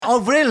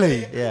Oh,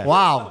 really? Yeah.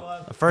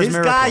 Wow. First This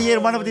miracle. guy here,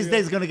 one of these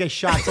days, is going to get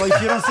shot. So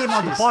if you don't see him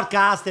on the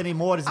podcast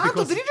anymore, it's Anto,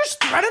 because... did you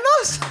just threaten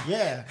us?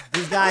 Yeah,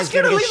 this I'm guy is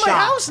scared going to to leave get my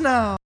shot. house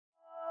now.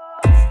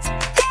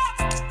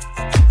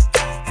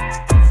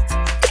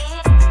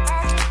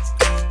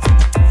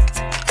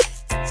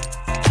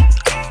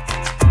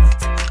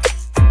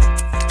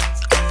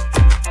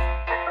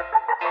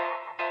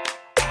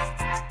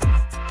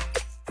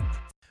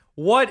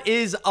 What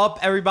is up,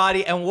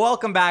 everybody, and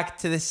welcome back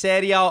to the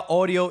Serie A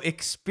audio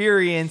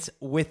experience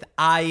with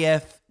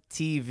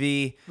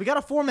IFTV. We got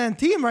a four-man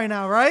team right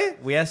now, right?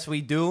 Yes,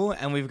 we do,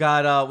 and we've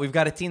got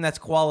a team that's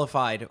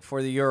qualified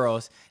for the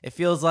Euros. It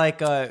feels like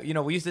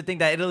we used to think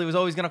that Italy was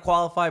always going to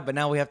qualify, but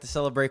now we have to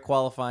celebrate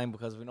qualifying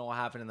because we know what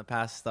happened in the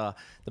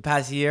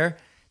past year.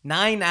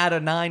 9 out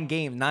of 9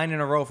 games, 9 in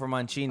a row for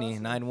Mancini,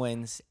 9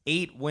 wins,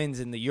 8 wins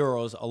in the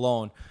Euros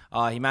alone.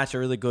 He matched a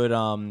really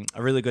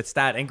good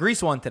stat, and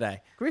Greece won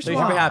today. Greece so you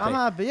won. should be happy. I'm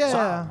happy.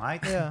 Yeah,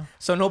 Mike. yeah.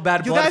 So no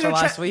bad You blood guys for are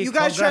last week. you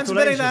guys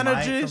transmitting the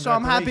Congratulations, energy, Mike. so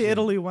I'm happy Congratulations.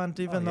 Italy went,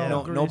 even though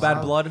no Greece bad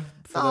won. blood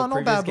for No, the no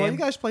previous bad blood. game. You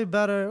guys played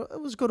better.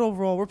 It was good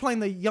overall. We're playing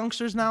the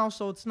youngsters now,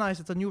 so it's nice.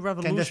 It's a new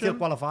revolution. Can they still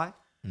qualify?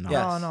 No,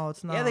 Yes. no,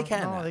 it's not. Yeah, they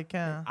can. No, they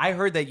can. I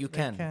heard that you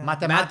can. can.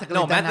 Mathematically,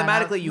 no, then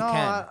mathematically you no,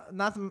 can.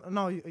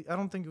 I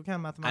don't think you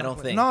can mathematically. I don't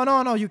think.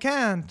 No, you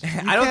can't. You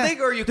I don't can't. think,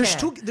 or you there's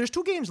can. There's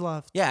 2 games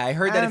left. Yeah, I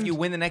heard that if And- you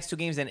win the next 2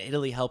 games, then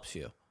Italy helps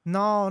you.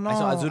 No, I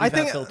saw Azzurri I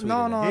think Fast still no,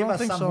 tweeted no, it. I Give don't us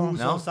think some so. huso,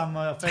 No? some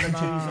feta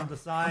cheese on the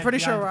side. I'm pretty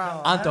sure we're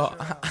behind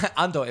out. the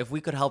Anto, if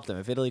we could help them,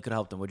 if Italy could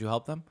help them, would you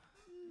help them?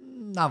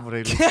 Not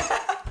really.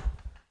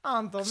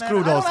 Anto, man, Screw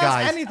I those don't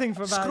guys. ask anything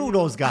for Screw value.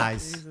 those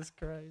guys. Jesus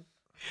Christ.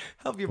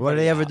 Help your What did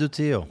buddy they ever out. do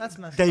to you? That's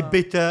messed They up.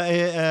 beat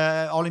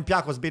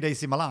Olympiacos, beat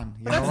AC Milan.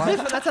 You know That's what?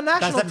 different. That's a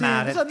national Doesn't team.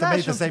 matter. It's a To me,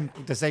 it's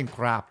national the same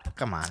crap.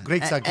 Come on.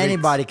 Greeks are Greeks.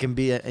 Anybody can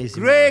be an AC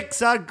Milan.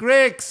 Greeks are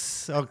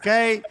Greeks,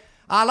 okay?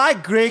 I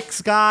like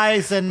Greeks,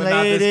 guys and But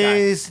not this guy.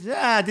 ladies.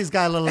 Yeah, this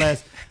guy a little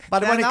less.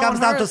 But when it that comes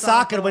one down to hurts,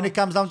 soccer, Anto. when it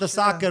comes down to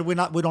soccer, we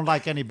don't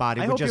like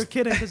anybody. I we hope just, you're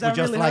kidding, because we that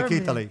just really like hurt me.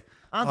 Italy.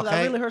 Anto, that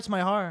Okay? really hurts my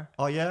heart.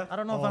 Oh yeah? I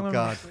don't know if oh, I'm gonna-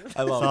 God.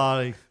 I love it.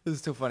 Sorry. This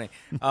is too funny.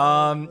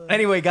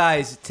 Anyway,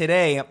 guys,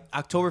 today,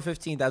 October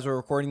 15th, as we're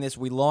recording this,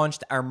 we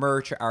launched our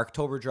merch, our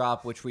October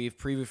drop, which we've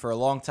previewed for a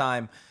long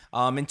time.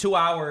 In 2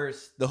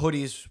 hours, the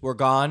hoodies were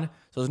gone.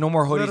 So there's no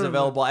more hoodies Literally.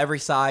 available, every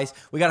size.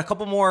 We got a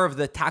couple more of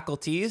the tackle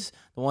tees,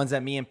 the ones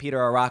that me and Peter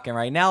are rocking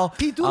right now.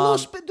 Pete, do a little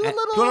spin. Do a do a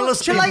little little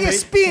Ce l'hai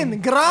spin,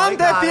 spin. Grande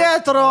got it.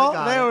 Pietro. I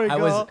got There we I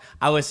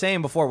go. was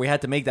saying before we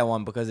had to make that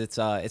one because it's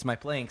my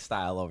playing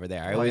style over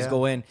there. I always yeah?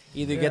 go in,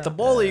 either you get the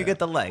ball or you get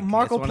the leg.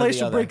 Marco It's one or plays the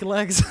to other. break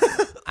legs.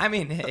 I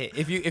mean, hey,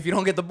 if you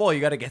don't get the ball, you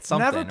got to get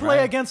something. Never play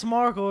right? against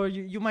Marco, or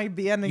you might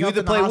be ending You up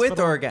either in the play with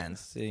hospital. or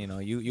against.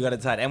 You got to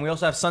decide. And we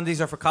also have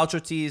Sundays are for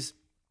Calcio tees.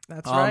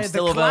 That's right.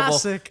 Still the available.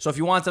 classic. So if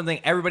you want something,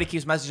 everybody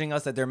keeps messaging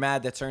us that they're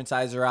mad that certain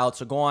sizes are out.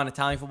 So go on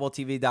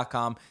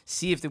ItalianFootballTV.com,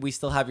 see if we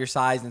still have your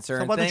size in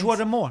certain So why don't things. you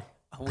order more?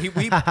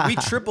 We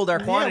tripled our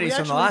quantities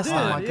from the last did,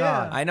 time. Oh my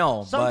God. I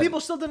know. Some but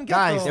people still didn't get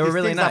Guys, those. They were these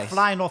really things nice. are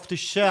flying off the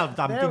shelf.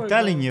 There I'm we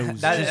telling go. you.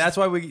 that's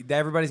why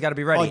everybody's got to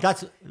be ready. Oh, is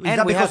that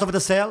And we because have- of the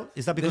sale?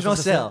 Is that because There's no of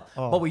the sale,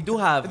 sale? Oh. but we do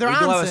have They're a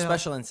on sale.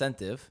 special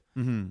incentive.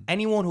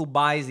 Anyone who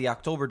buys the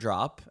October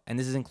drop, and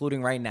this is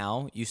including right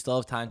now, you still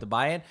have time to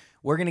buy it.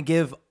 We're gonna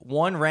give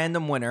one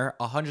random winner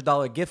a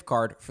 $100 gift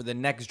card for the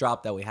next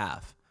drop that we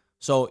have.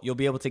 So you'll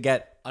be able to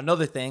get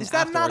another thing. Is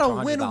that not a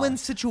afterwards for $100. win-win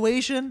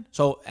situation?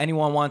 So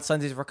anyone wants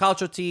Sundays for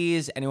Calcio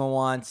tees, anyone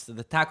wants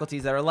the tackle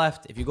tees that are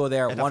left. If you go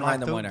there, And the one flag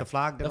random too? winner. The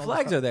flag, the all the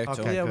flags stuff? are there too.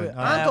 Okay, Yeah, good. we, All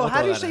right. Anto, we'll how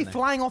throw do you that say in there.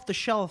 flying off the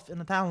shelf in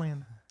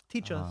Italian?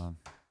 Teach us.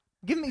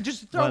 Give me,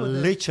 just throw Well, it.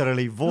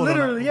 literally volano.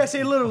 Literally, yeah,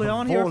 say literally. I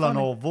want to hear it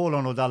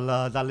Volano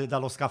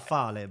dallo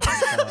scaffale.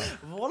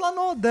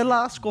 Volano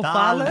della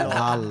scofale.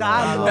 Dallo.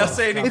 Dallo. Now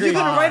say it in If you Greek.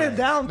 can write it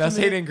down Now to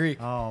say it me. in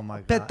Greek. Oh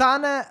my God.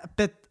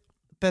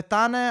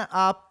 Petane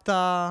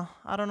apta.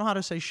 I don't know how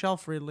to say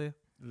shelf really.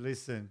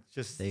 Listen,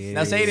 just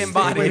Now say it in with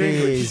body.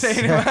 English. Say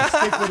it in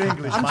stick with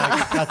English,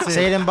 Mike. That's it.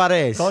 Say it in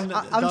Barese.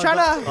 I'm trying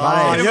to.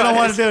 Oh, you don't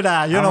want to do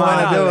that. You don't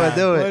want to do it.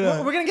 Do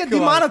it. We're gonna get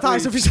Come on,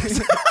 demonetized if you say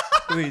that.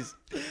 Please.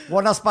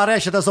 Buona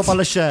sparesce da sopra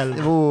le shell.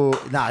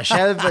 Nah,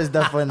 shelf is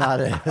definitely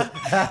not it.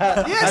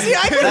 Yeah, see,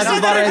 I could have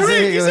said that in Barese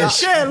Greek. You said English.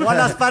 shell.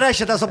 Buona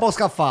sparesce da sopra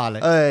scaffale.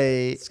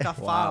 Hey.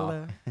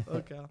 Scafale.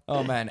 Okay.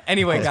 Oh man.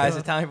 Anyway, guys,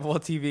 Italian Football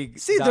TV.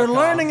 See, they're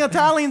learning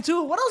Italian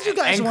too. What else you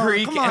guys And want?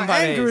 Greek Come on, and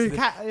and Barese. Greek.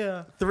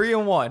 Yeah.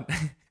 3-1.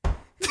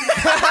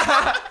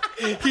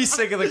 He's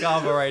sick of the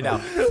combo right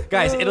now.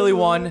 Guys, Italy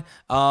won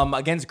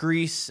against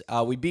Greece.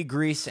 We beat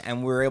Greece, and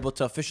we were able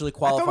to officially we were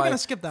qualify gonna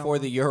skip that for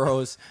one. the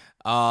Euros.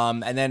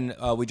 And then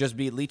we just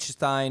beat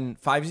Liechtenstein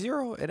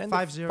 5-0. It ended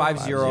 5-0.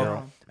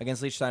 5-0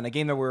 against Liechtenstein, a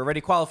game that we were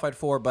already qualified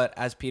for. But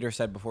as Peter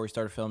said before we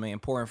started filming,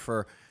 important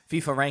for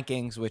FIFA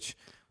rankings, which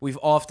we've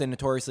often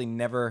notoriously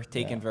never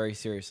taken very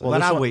seriously.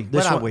 Where are this we? one-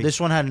 This Where are one, we? this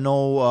one had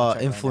no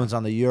influence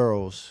on the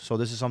Euros, so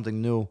this is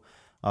something new.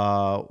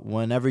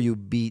 Whenever you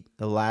beat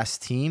the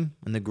last team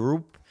in the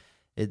group,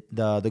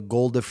 the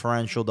goal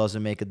differential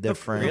doesn't make a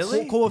difference.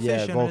 Really?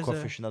 Coefficient Yeah, goal is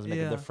coefficient doesn't make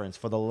yeah. a difference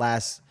for the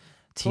last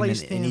team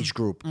Place in team. each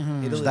group. So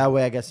Italy- that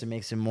way, I guess it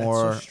makes it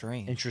more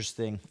strange.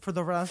 interesting For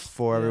the rest.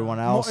 for everyone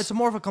else. It's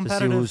more of a to see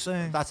competitive who's-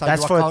 thing. That's how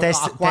That's you for acquire-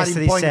 test acquiring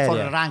they point said. for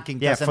Yeah, the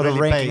ranking. yeah, doesn't for the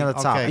really ranking pay. of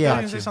the top. Okay, Yeah.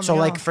 Got you. So, Something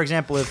like else. for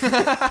example, if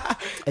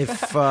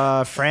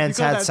France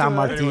You got had that San, too,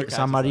 Marti- everyone San catches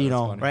that, Marino,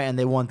 that's funny. right, and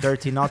they won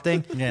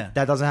 13-0, Yeah.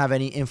 that doesn't have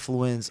any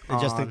influence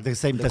on just the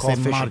same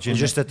coefficient. margin. It's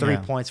just the 3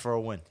 Yeah. points for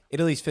a win.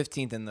 Italy's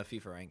 15th in the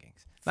FIFA rankings.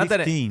 Not that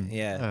 15?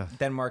 yeah.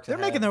 Denmark's They're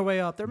ahead. making their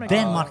way up. They're making.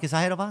 Denmark is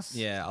ahead of us.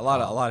 Yeah, a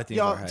lot of teams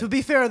are Yo, ahead. to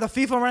be fair, the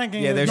FIFA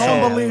ranking. yeah, no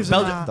they're one believes in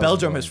Belgium, that.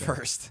 Belgium is Doesn't go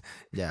first.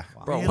 Yeah.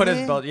 Bro, what is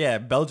Really? Belgium? Yeah,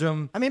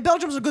 Belgium. I mean,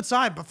 Belgium's a good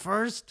side, but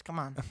first, come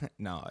on.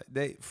 No,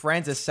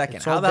 France is second.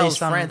 It's How all the hell is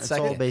based on. France It's all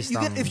second? based You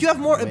on. can, if you have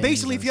more, wins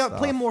basically, if and you have stuff.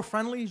 play more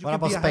friendlies, you What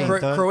can be about Spain?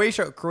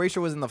 ahead.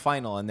 Croatia was in the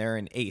final and they're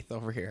in 8th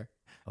over here.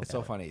 It's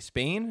so funny.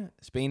 Spain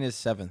is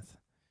 7th.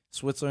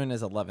 Switzerland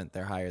is 11th.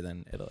 They're higher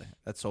than Italy.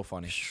 That's so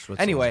funny.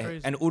 Anyway,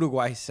 crazy. and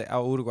Uruguay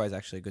is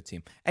actually a good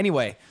team.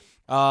 Anyway,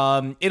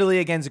 Italy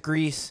against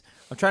Greece.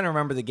 I'm trying to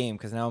remember the game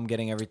because now I'm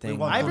getting everything.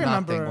 won I for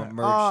remember.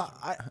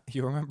 merged.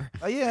 You remember?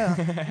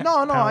 Yeah.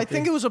 No, I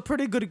think it was a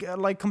pretty good,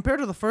 like, compared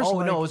to the first Oh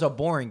leg. no, it was a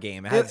boring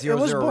game. It had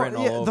 0-0 written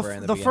all over.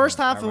 in The first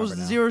beginning. half I it was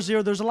remember now.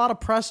 0-0. There's a lot of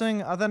pressing.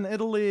 Then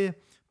Italy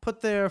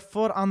put their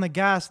foot on the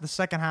gas the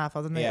second half.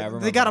 Then Yeah, I they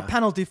remember got a that.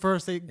 penalty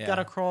first. They got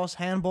a cross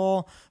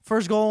handball.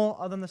 First goal.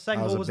 Then the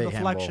second That was goal a was a big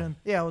deflection.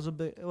 handball. Yeah, it was a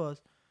big. It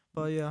was.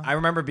 But yeah. I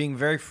remember being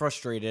very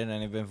frustrated,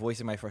 and I've been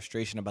voicing my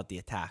frustration about the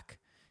attack.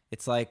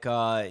 It's like,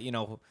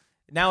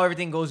 now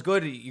everything goes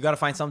good. You got to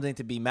find something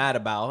to be mad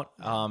about.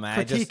 And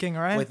Critiquing,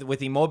 right?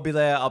 With Immobile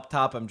up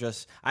top,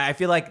 I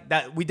feel like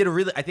that we did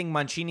I think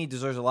Mancini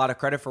deserves a lot of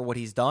credit for what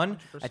he's done.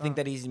 100%. I think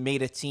that he's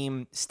made a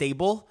team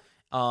stable.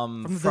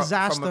 From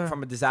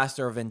a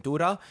disaster of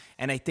Ventura.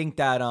 And I think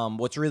that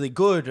what's really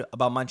good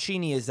about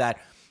Mancini is that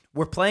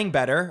we're playing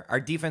better. Our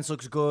defense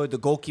looks good. The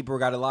goalkeeper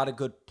got a lot of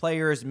good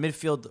players.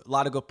 Midfield, a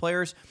lot of good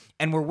players.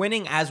 And we're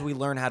winning as we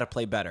learn how to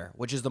play better,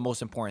 which is the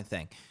most important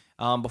thing.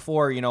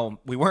 Before,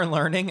 we weren't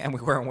learning and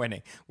we weren't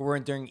winning. We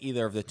weren't doing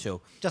either of the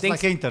two. Just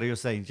like Inter, you're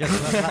saying.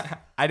 Just like,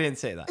 I didn't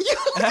say that.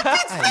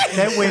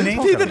 they're winning.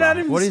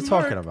 What are you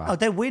talking about? Oh,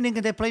 they're winning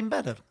and they're playing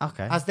better.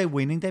 Okay. As they're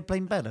winning, they're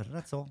playing better.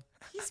 That's all.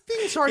 He's being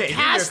Yeah, he did give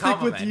you a sarcastic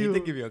with compliment. He you.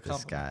 did give you a This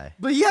compliment. guy.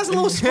 But he has a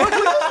little smirk. Look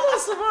at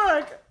his little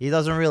smirk. He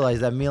doesn't realize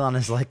that Milan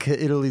is like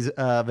Italy's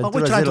Oh, we're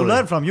Ventura's trying to Italy.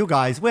 learn from you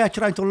guys. We are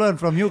trying to learn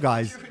from you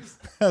guys.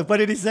 What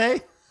did he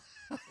say?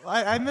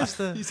 I missed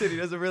it. He said he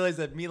doesn't realize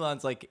that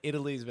Milan's like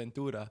Italy's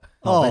Ventura.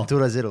 Oh, Oh.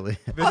 Ventura's Italy.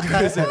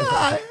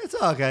 It's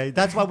okay.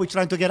 That's why we're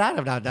trying to get out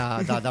of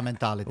that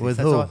mentality. With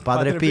That's who? all.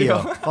 Padre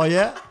Pio. Oh,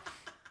 yeah?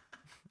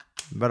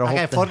 Better Okay,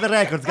 hope for the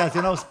records, guys,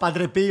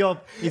 Padre Pio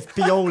is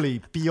Pioli.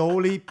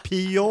 Pioli.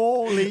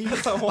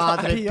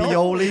 Padre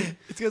Pioli.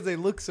 It's because they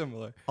look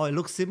similar. Oh, it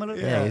looks similar?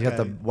 Yeah, he's got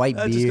the Okay. white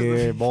That's just 'cause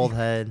beard, bald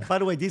head. By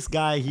the way, this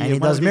guy here. And he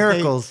one does of these days-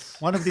 miracles.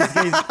 one of these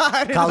days.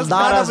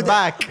 Caldara's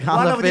back on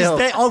One the of these field.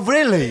 days. Oh,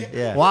 really?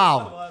 Yeah.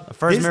 Wow.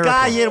 First This miracle.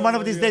 guy here, one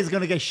of these days, is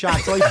going to get shot.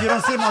 So if you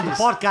don't see him on the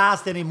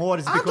podcast anymore,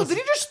 it's Anto, because. did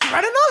he just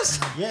threaten us?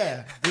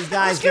 Yeah, this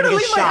guy I'm is scared going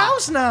to to leave get my shot.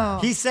 house now.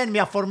 He sent me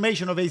a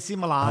formation of AC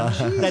Milan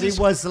that it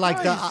was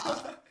like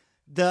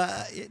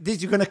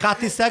this. You're gonna cut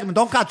this segment?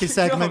 Don't cut this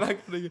segment.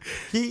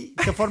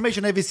 The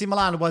formation of AC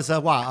Milan was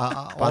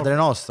Padre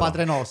Nostro.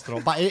 Padre Nostro.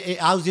 But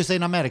how do you say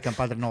in American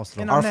Padre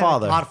Nostro? In Our America.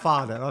 Father. Our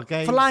Father.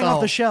 Okay. Flying So,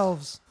 off the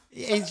shelves.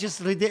 It's just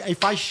ridiculous.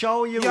 If I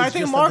show you, Yeah, I it's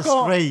think just a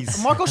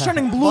disgrace. Marco's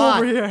turning blue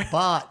over here.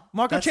 But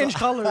Marco that's changed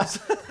colors.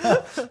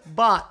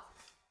 But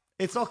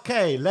it's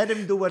okay. Let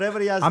him do whatever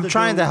he has I'm to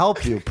trying do. to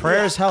help you.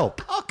 Prayers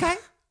help. Okay.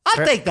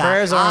 I'll take that.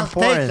 Prayers are I'll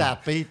important. take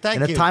that, Pete.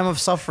 Thank In you. a time of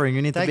suffering,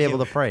 you need Thank to be you.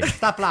 able to pray.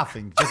 Stop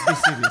laughing.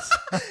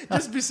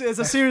 Just be serious. It's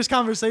a serious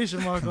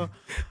conversation, Marco.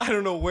 I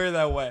don't know where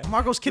that went.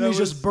 Marco's kidneys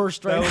was- just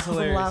burst that right was now from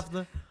hilarious.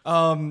 laughter.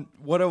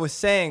 What I was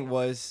saying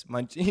was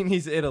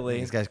Mancini's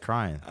Italy. This guy's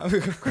crying.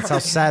 That's how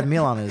sad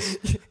Milan is.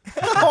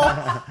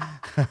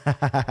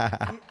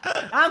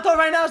 Anto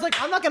right now is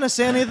like, I'm not gonna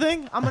say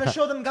anything. I'm gonna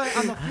show them guys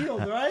on the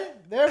field,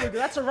 right? There we go.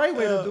 That's the right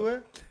way to do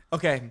it.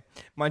 Okay,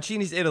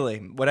 Mancini's Italy.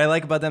 What I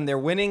like about them, they're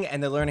winning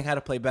and they're learning how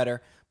to play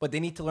better, but they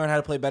need to learn how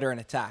to play better in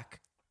attack.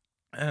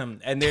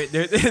 And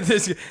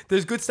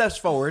there's good steps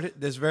forward.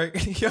 There's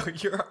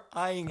you're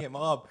eyeing him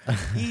up.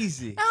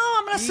 Easy. No,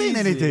 I'm not saying Easy,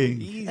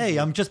 anything. easy. Hey,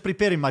 I'm just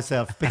preparing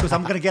myself because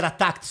I'm gonna get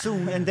attacked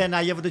soon, and then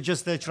I have to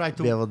just try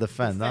to Be able to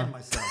defend, huh?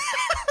 myself.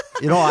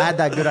 You know, I had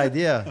that good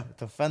idea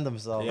to defend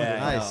himself. Yeah,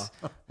 Nice.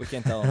 I know. We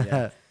can't tell him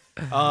yet.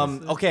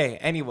 Okay,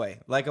 anyway,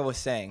 like I was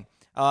saying,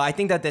 I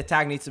think that the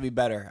attack needs to be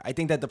better. I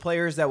think that the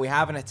players that we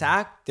have in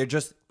attack, they're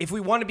just, if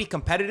we want to be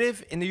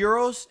competitive in the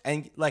Euros,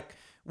 and like,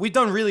 we've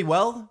done really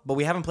well, but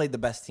we haven't played the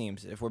best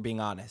teams, if we're being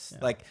honest. Yeah.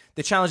 Like,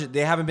 the challenge,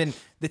 they haven't been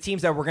the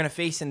teams that we're going to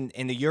face in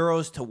the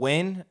Euros to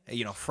win,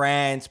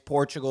 France,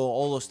 Portugal,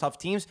 all those tough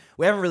teams.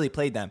 We haven't really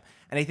played them.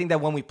 And I think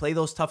that when we play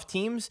those tough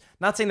teams,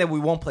 not saying that we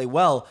won't play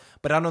well,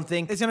 but I don't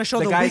think it's going to show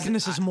the guys,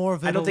 weaknesses more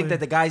of I don't think Italy. that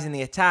the guys in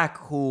the attack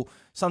who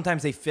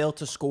sometimes they fail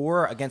to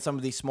score against some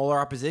of these smaller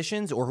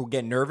oppositions or who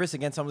get nervous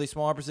against some of these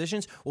smaller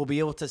oppositions will be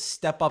able to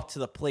step up to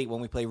the plate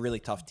when we play really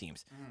tough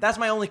teams. That's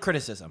my only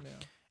criticism. Yeah.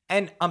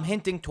 And I'm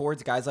hinting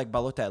towards guys like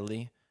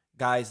Balotelli,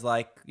 guys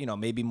like,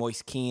 maybe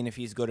Moise Kean if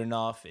he's good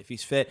enough, if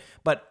he's fit.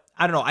 But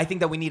I don't know. I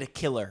think that we need a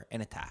killer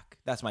in attack.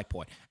 That's my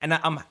point. And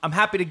I'm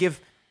happy to give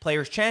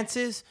players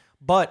chances,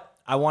 but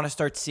I want to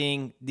start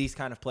seeing these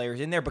kind of players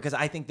in there because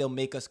I think they'll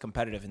make us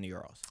competitive in the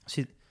Euros.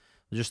 See,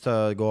 just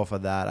to go off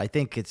of that, I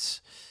think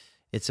it's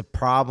a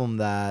problem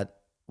that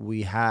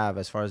we have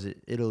as far as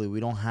Italy. We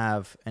don't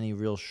have any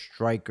real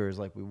strikers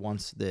like we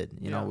once did.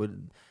 You know,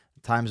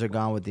 times are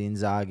gone with the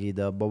Inzaghi,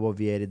 the Bobo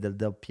Vieri, the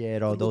Del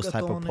Piero, those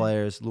type of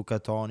players, Luca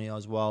Toni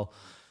as well.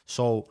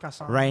 So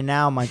right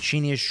now,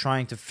 Mancini is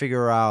trying to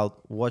figure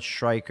out what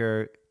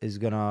striker is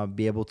going to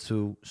be able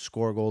to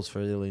score goals for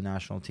the Italy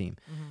national team.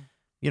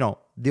 Mm-hmm.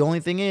 The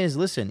only thing is,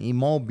 listen,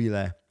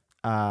 Immobile,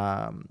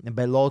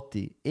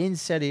 Belotti in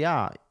Serie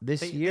A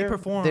this year,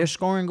 they're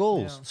scoring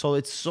goals. Yeah. So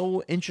it's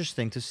so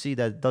interesting to see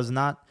that it does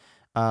not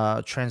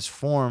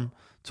transform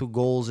to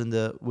goals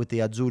with the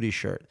Azzurri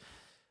shirt.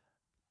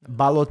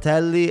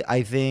 Balotelli,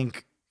 I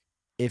think,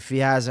 if he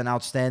has an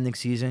outstanding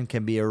season,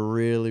 can be a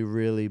really,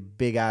 really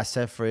big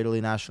asset for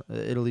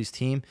Italy's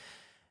team.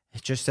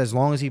 It's just as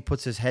long as he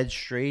puts his head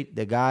straight,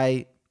 the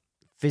guy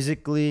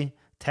physically,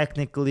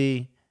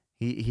 technically,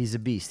 he's a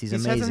beast. He's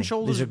amazing. Head and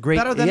shoulders He's a great,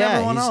 better than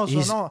everyone else.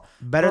 He's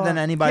better than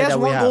anybody that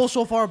we have. He has one goal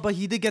so far, but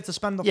he did get to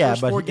spend the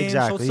first 4 games,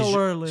 so it's still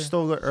early.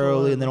 Still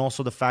early, and then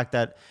also the fact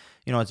that,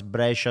 it's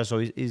Brescia, so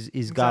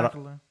he's got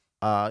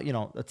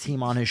a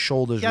team on his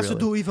shoulders. He has to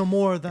do even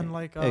more than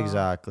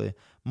exactly.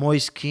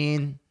 Moise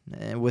Kean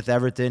with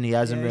Everton, he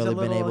hasn't really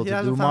been able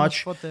to do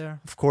much.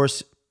 Of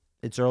course,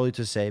 it's early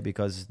to say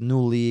because new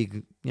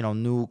league,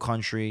 new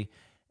country,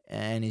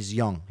 and he's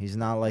young. He's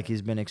not like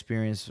he's been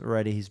experienced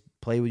already. He's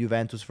played with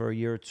Juventus for a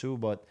year or two,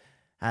 but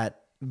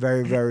at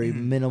very, very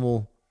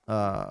minimal,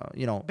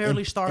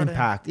 barely started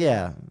impact.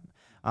 Yeah.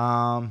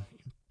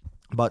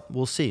 But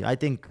we'll see. I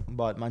think,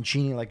 but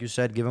Mancini, like you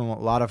said, give him a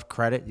lot of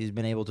credit. He's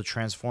been able to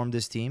transform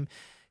this team.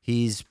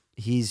 He's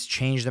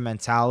changed the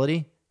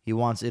mentality. He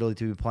wants Italy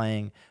to be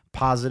playing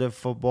positive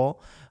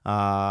football.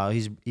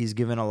 He's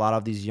given a lot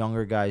of these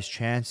younger guys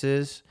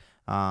chances,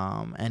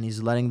 and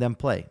he's letting them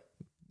play.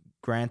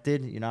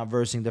 Granted, you're not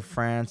versing the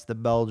France, the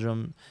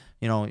Belgium,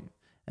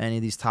 any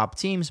of these top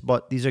teams,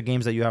 but these are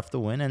games that you have to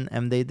win,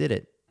 and they did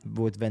it.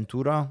 With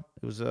Ventura,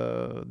 it was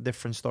a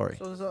different story.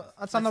 So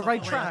it's on the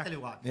right track. I'll tell you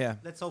what, yeah.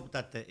 Let's hope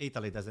that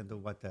Italy doesn't do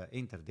what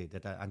Inter did.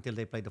 That until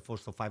they play the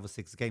first 5 or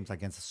 6 games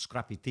against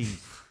scrappy teams,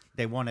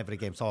 they won every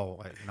game.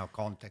 So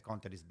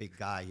Conte is big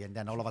guy, and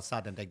then all of a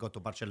sudden they go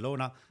to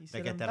Barcelona, they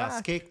get their ass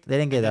kicked. They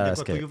didn't get their ass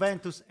kicked. They go to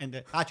Juventus,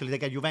 and actually they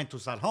get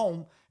Juventus at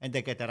home, and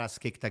they get their ass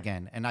kicked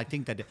again. And I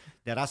think that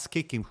their ass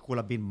kicking could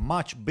have been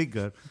much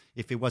bigger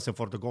if it wasn't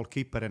for the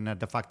goalkeeper and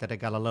the fact that they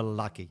got a little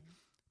lucky.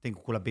 I think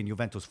it could have been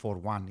Juventus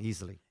 4-1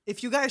 easily.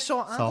 If you guys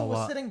saw, Anto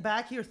was sitting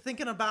back here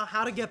thinking about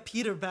how to get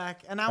Peter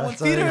back, and I went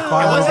It wasn't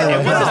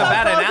a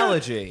bad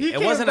analogy.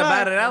 It wasn't a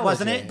bad analogy,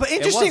 wasn't it? But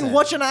interesting,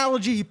 which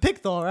analogy you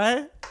picked, though,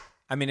 right?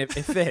 I mean, it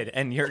fit,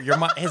 and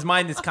his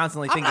mind is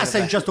constantly thinking. I'm not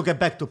saying that. just to get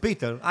back to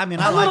Peter. I mean,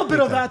 a little bit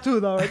of that too,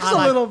 though. Right? Just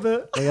a little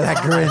bit. Look at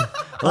that grin.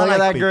 Look at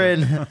that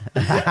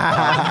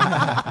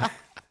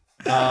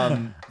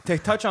grin. To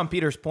touch on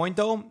Peter's point,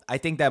 though, I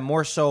think that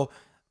more so.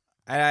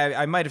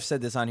 I might have said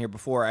this on here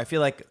before. I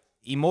feel like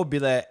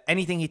Immobile,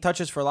 anything he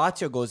touches for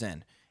Lazio goes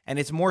in. And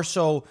it's more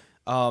so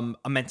a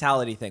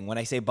mentality thing when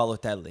I say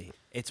Balotelli.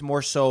 It's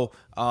more so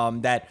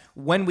that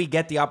when we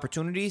get the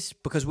opportunities,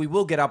 because we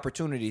will get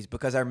opportunities,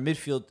 because our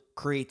midfield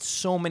creates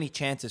so many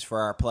chances for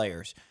our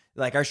players.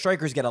 Like our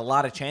strikers get a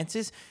lot of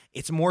chances.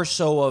 It's more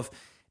so of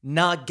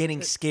not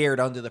getting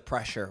scared under the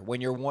pressure when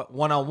you're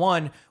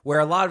one-on-one, where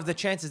a lot of the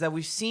chances that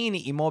we've seen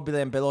Immobile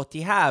and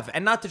Belotti have,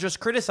 and not to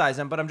just criticize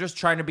them, but I'm just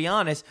trying to be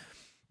honest,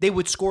 they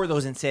would score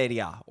those in Serie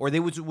A, or they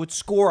would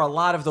score a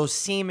lot of those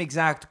same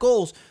exact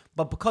goals,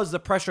 but because the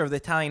pressure of the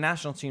Italian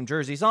national team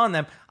jerseys on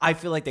them, I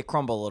feel like they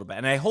crumble a little bit.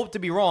 And I hope to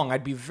be wrong.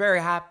 I'd be very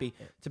happy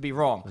to be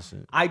wrong.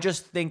 I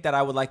just think that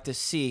I would like to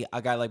see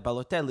a guy like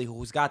Balotelli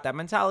who's got that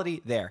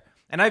mentality there.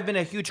 And I've been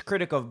a huge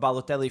critic of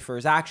Balotelli for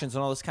his actions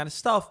and all this kind of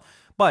stuff.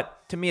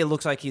 But to me, it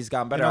looks like he's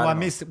gotten better.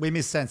 We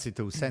miss Sensi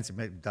too. Sensi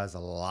does a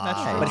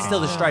lot. But he's still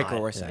the striker,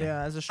 we're saying.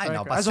 Yeah, as a striker. I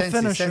know, but as a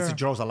finisher. Sensi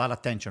draws a lot of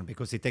attention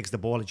because he takes the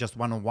ball just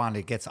one-on-one.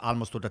 He gets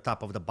almost to the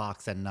top of the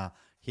box, and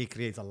he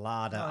creates a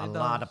lot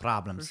of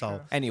problems. So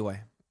sure.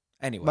 Anyway.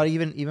 But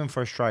even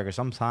for a striker,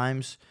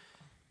 sometimes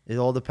it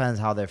all depends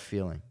how they're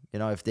feeling.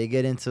 If they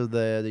get into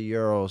the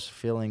Euros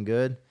feeling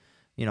good,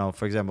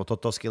 for example,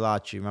 Toto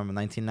Schillaci, remember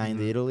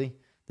 1990 Italy?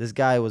 This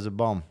guy was a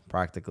bum,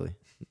 practically.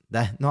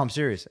 No, I'm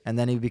serious. And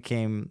then he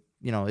became,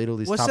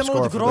 Italy's top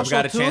scorer. We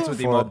got a chance with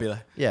Immobile.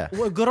 Yeah.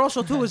 Well,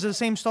 Grosso too is the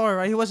same story,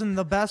 right? He wasn't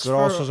the best.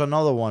 Grosso's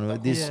another one. I'm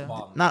not saying he's a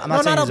bum. No,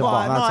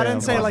 I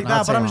didn't say it like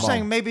that. But I'm just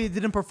saying maybe he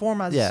didn't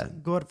perform as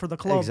good for the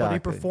club, exactly.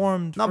 but he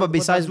performed. No, but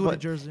besides,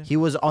 he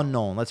was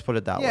unknown. Let's put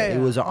it that way. He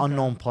was an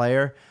unknown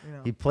player.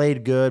 He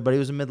played good, but he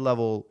was a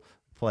mid-level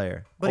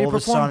player. But he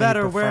performed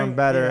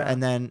better.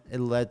 And then it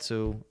led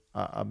to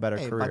a better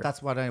Hey, career. but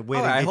that's what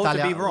wearing, I hope to be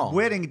Italian, wrong.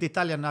 wearing the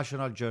Italian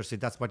national jersey.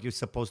 That's what you're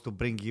supposed to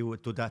bring you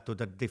to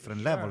the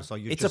different level. So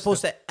you It's just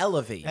supposed to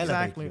elevate. elevate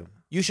Exactly. you.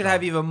 You should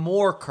have even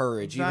more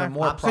courage, even Exactly.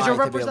 more Because pride you're to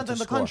be able representing to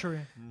the score. country.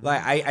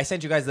 Like I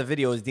sent you guys the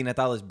video. It's Di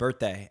Natale's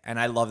birthday, and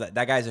I love that.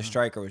 That guy's a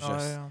striker. Was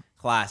just yeah.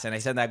 class. And I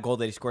said that goal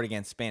that he scored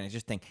against Spain. I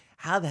just think,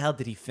 how the hell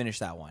did he finish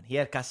that one? He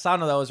had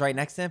Cassano that was right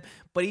next to him,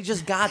 but he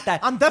just got that.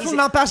 I'm definitely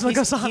not passing to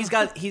Cassano.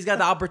 He's got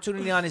the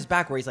opportunity on his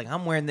back where he's like,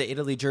 I'm wearing the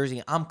Italy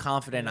jersey. I'm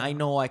confident. I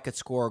know I could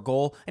score a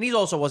goal. And he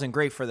also wasn't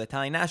great for the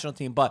Italian national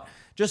team, but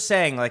just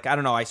saying, like, I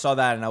don't know. I saw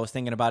that and I was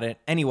thinking about it.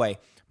 Anyway,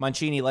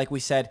 Mancini, like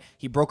we said,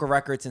 he broke a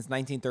record since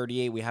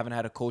 1938. We haven't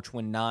had a coach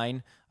win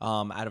 9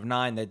 out of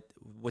 9 that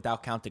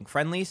without counting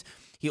friendlies.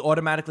 He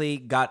automatically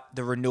got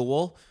the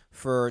renewal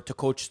to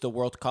coach the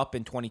World Cup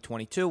in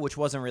 2022, which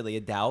wasn't really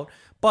a doubt.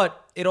 But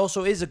it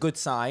also is a good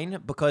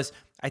sign because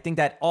I think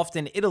that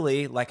often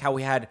Italy, like how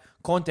we had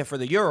Conte for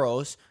the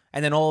Euros,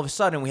 and then all of a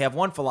sudden we have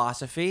one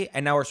philosophy,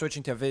 and now we're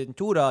switching to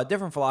Ventura, a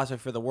different philosophy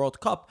for the World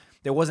Cup.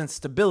 There wasn't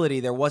stability.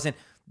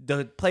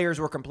 The players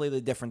were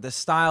completely different. The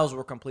styles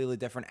were completely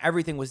different.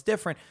 Everything was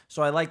different.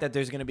 So I like that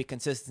there's going to be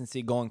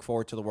consistency going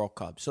forward to the World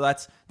Cup. So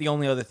that's the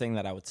only other thing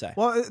that I would say.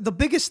 Well, the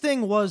biggest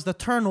thing was the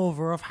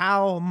turnover of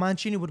how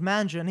Mancini would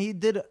manage it, and he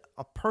did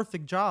a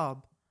perfect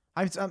job.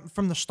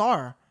 From the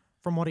start,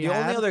 from what he The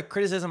had. only other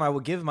criticism I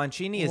would give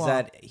Mancini is What?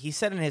 that he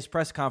said in his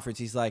press conference,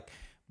 he's like,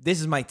 this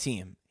is my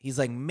team. He's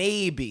like,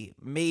 maybe,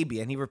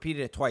 and he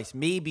repeated it twice,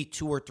 maybe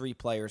 2 or 3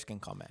 players can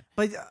come in.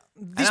 But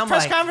these I'm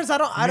press like, conferences,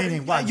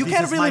 meaning what? you This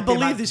can't is really my team,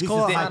 believe these this is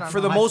calls. the- I don't For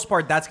know. the most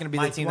part, that's going to be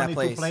My the team that 22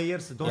 plays.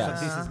 players,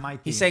 this is my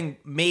team. He's saying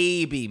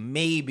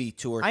maybe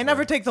 2 or 3. I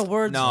never take the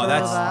words. No, for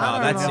that's- that. no, I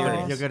don't that's know.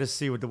 serious. You're going to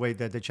see with the way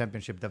that the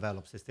championship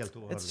develops. It's still too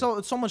early. It's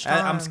so much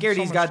time. I'm scared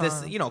so he's much got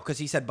this, time. because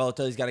he said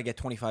Balotelli's got to get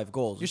 25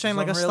 goals. You're which saying is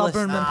like a unrealistic.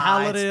 stubborn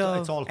mentality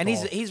it's of. all And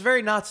talk. he's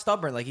very not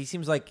stubborn. Like he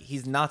seems like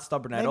he's not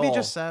stubborn at Maybe all. he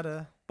just said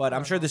it. But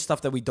I'm sure there's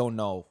stuff that we don't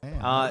know.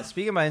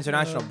 Speaking about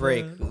international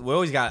break, there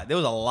was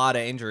a lot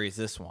of injuries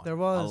this one. There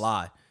was. a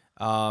lot.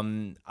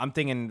 I'm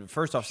thinking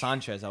first off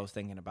Sanchez. I was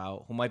thinking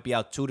about who might be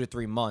out 2 to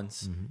 3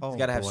 months. Oh, He's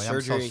got to have boy, I'm so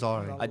surgery.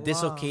 sorry. A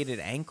dislocated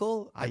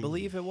ankle, I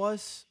believe it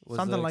was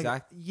Something the like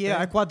exact yeah,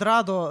 thing.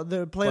 Quadrado,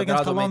 they played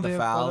against Quadrado made the Colombia.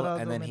 foul,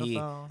 Quadrado and then made the he-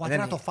 foul. and then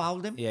Quadrato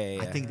fouled him? Yeah.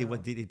 I think they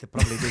probably did it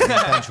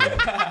intentionally.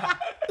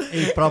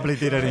 He probably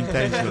did it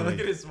intentionally.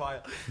 his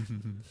smile.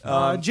 It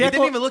Dzeko-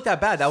 didn't even look that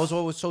bad. That was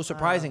what was so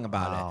surprising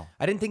about wow.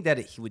 it. I didn't think that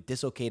he would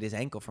dislocate his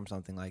ankle from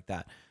something like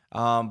that.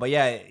 But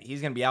yeah,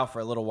 he's gonna be out for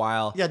a little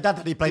while. Yeah,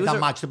 that he played He was that a-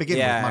 much to begin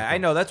yeah, with. Marco. I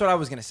know. That's what I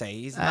was gonna say.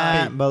 He's but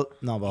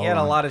he hold had a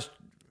on. lot of In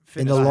the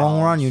fitness long run,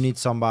 problems. you need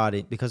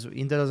somebody because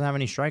Inter doesn't have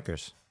any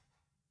strikers.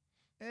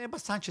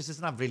 But Sanchez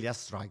is not really a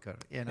striker.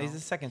 You know? He's the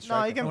second No,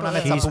 striker. he can Una play.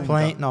 mezza He's punta.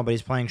 playing but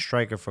he's playing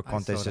striker for I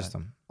Conte's saw that.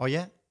 system. Oh,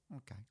 yeah?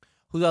 Okay.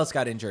 Who else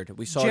got injured?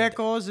 We saw.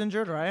 Dzeko is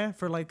injured, right?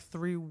 For like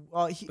 3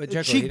 But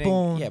Dzeko, he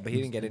cheekbone. didn't, but he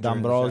didn't get injured. in the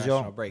D'Ambrosio.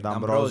 international break.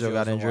 D'Ambrosio got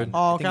was the injured.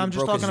 one. Oh, I okay. think he I'm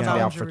just broke his talking gonna about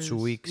be out for injuries. 2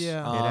 weeks. Yeah.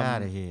 Get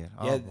out of here.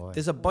 Oh, Yeah, boy.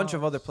 there's a bunch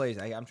of other players.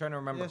 I'm trying to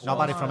remember. Yes, who-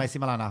 Nobody from AC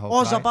Milan, I hope. Oh,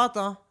 right?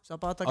 Zapata.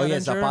 Zapata got Oh yeah,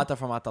 injured. Zapata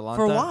from Atalanta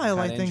For a while,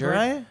 got I think, injured.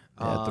 right?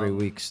 Yeah, 3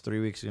 weeks. 3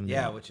 weeks is gonna be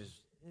Yeah, out. which is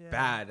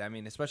bad. I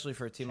mean, especially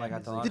for a team like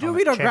Atalanta. Did you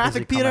read our Champions graphic,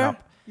 League coming Peter?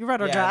 up. You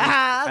read our Yeah, graphic.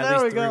 at There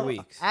we least 3 go.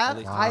 weeks. At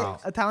least 3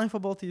 weeks. Italian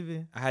Football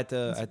TV. I had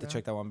to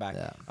check that one back.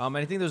 Yeah. And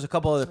I think there's a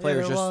couple other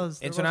players there just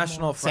was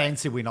international more.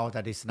 friends. Sensi, we know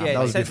that it's not. Yeah, that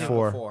they was said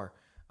before.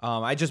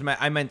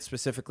 I meant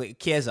specifically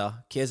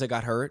Chiesa. Chiesa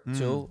got hurt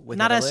too. With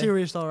Not as Italy.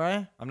 serious though,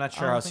 right? I'm not I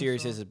sure don't how think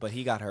serious so. is it, but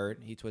he got hurt.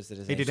 He twisted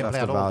his He ankle. didn't play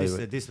have at to all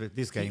evaluate.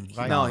 this game,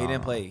 right? No, he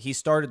didn't play. He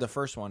started the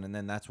first one, and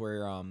then that's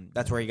where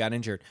he got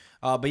injured.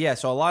 But yeah,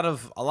 so a lot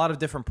of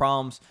different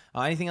problems.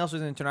 Anything else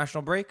with the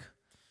international break?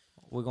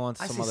 We'll go on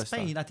to I some see other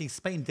Spain. stuff. I think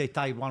Spain, they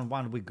tied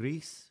 1-1 with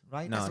Greece,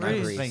 right? No, That's not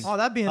right. Greece. Spain. Oh,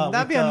 that'd be a with,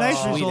 nice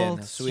Sweden.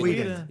 result.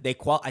 Sweden.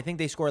 I think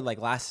they scored like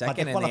last But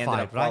second, they and they ended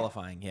up qualified, right?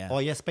 qualifying. Yeah. Oh,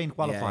 yeah, Spain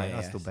qualified. yeah,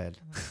 That's yeah. too bad.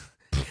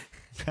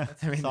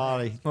 I mean,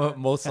 Sorry.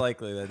 most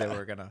likely that they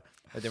were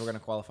gonna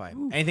qualify.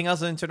 Anything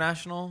else in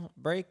international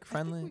break?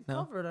 Friendly? We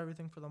No. covered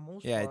everything for the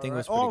most Yeah, I part. think it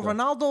was right? Oh, pretty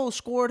good. Ronaldo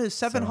scored his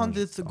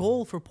 700th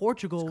goal for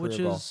Portugal, which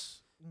career goal. is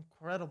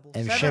incredible.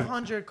 And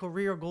 700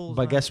 career goals.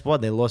 But man. guess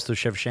what? They lost to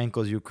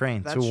Shevchenko's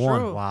Ukraine. That's 2-1.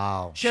 true.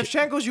 Wow.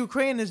 Shevchenko's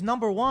Ukraine is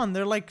number 1.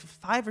 They're like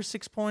 5 or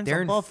 6 points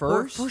They're in above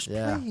first? first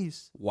Yeah.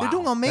 place. Wow. They're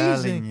doing Telling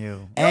amazing. you.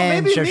 Yo,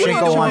 And maybe Milan should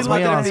Shevchenko be wants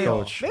looking Milan's at it.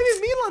 coach. Maybe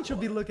Milan should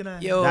be looking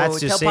at it. Yo,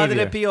 That's your tell Padre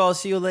savior. Pio, I'll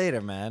see you later,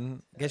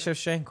 man. Get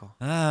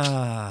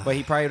Shevchenko. But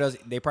he probably does.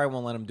 They probably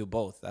won't let him do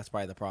both. That's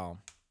probably the problem.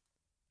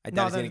 I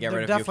doubt he's gonna get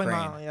rid of definitely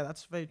Ukraine. not. Yeah,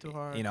 that's way too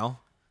hard. You know,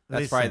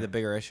 that's probably Listen. the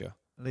bigger issue.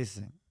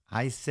 Listen,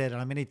 I said,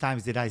 how many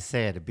times did I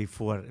say it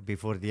before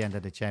the end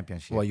of the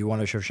championship? Well, you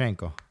wanted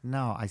Shevchenko.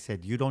 No, I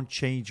said, you don't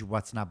change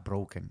what's not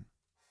broken.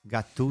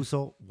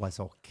 Gattuso was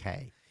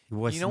okay. He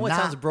was You know what not,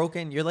 sounds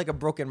broken? You're like a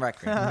broken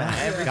record.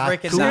 Every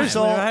freaking time.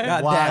 Gattuso right?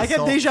 God was damn. I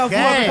get deja vu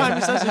every time he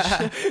okay. says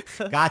this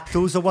shit.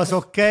 Gattuso was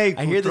okay.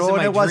 I hear this in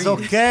my Cutrone was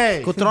dreams.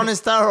 okay. Coutron is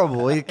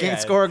terrible. He can't Yeah,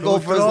 score a goal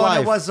for his Cutrone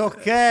life. was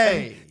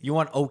okay. You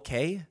want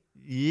okay?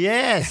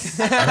 Yes.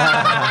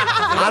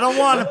 I don't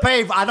want to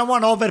pay. I don't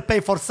want to overpay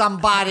for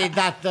somebody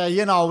that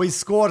he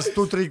scores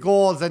 2-3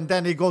 goals and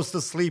then he goes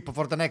to sleep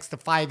for the next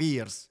 5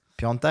 years.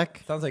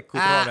 Piontek? Sounds like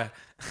Cutrone.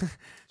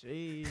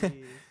 Jeez.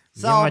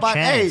 So, him a but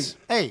chance.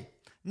 hey.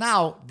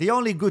 Now the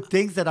only good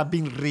things that I've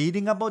been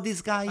reading about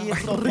this guy here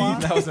so far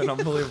That was an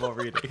unbelievable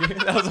reading.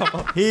 That was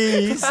unbelievable.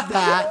 is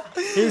that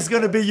he's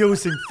going to be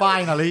using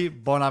finally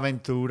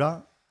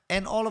Bonaventura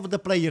and all of the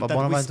players But that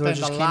we Bonaventura spend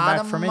just a came lot back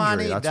of from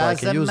money. injury. That's why I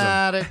can Doesn't use him.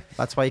 matter.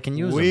 That's why you can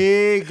use him.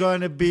 We're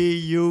going to be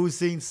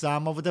using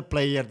some of the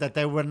players that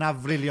they were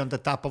not really on the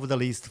top of the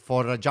list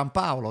for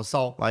Gianpaolo.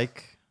 So,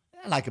 Like,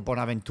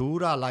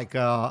 Bonaventura, like He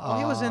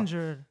was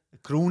injured.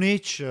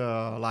 Krunic,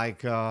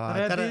 like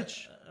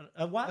Rebic.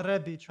 what?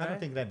 Rebic, I don't right?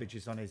 think Rebic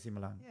is on AC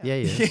Milan. yeah,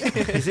 yeah.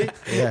 Is he?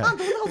 yeah. What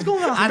the hell's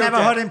going on? I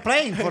never heard him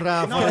playing for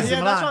No, AC yeah, that's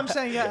Milan. what I'm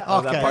saying. Yeah.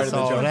 Oh, that Okay, part of the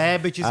so joke.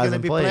 Rebic is going to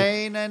Hasn't be played.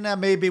 playing,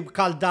 and maybe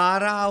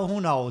Caldara, who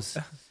knows?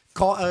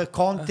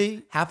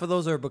 Conti. Half of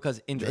those are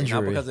because injury, not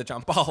Injury. because of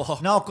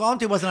Gianpaolo. No,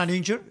 Conti was not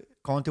injured.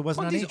 Conti was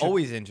not Conte's injured.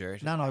 always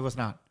injured. No, he was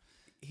not.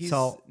 He's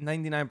So-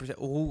 99%.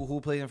 Who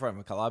plays in front of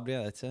him?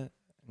 Calabria, that's it.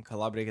 And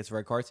Calabria gets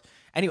red cards.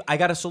 Anyway, I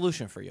got a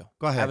solution for you.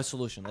 Go ahead. I have a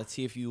solution. Let's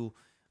see if you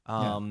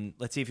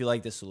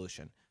like this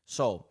solution.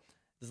 So,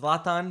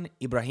 Zlatan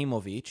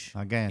Ibrahimovic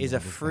Again, is a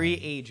this free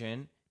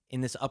agent in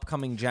this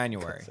upcoming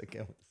January.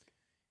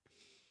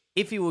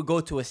 If he would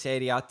go to a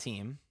Serie A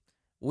team,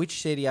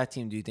 which Serie A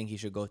team do you think he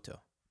should go to?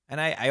 And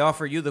I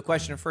offer you the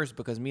question first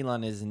because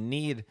Milan is in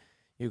need.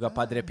 You got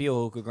Padre Pio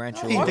who could grant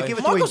you. Inter, a way. give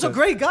it to Marco's a Inter.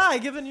 great guy,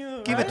 giving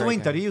you. Give it to right?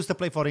 Inter. He used to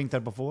play for Inter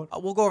before.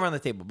 We'll go around the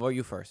table. But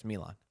you first,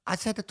 Milan. I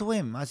said it to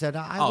him. I said,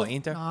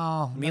 Inter?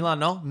 No. Milan,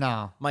 no?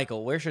 No.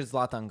 Michael, where should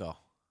Zlatan go?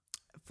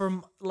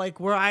 From like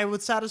where I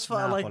would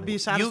satisfy, like Napoli. be You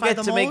satisfied get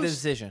the to most. make the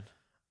decision.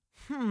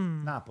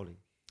 Napoli.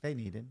 They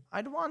need him.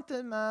 I'd want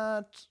him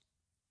at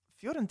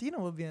Fiorentina.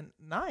 Would be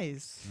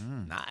nice.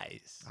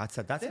 Nice. I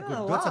said, that's a Yeah, good,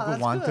 wow, that's a good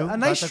that's one, good. too. A That's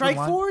nice good strike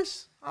one.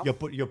 force. You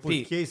put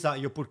Pete. Chiesa,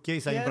 Yeah,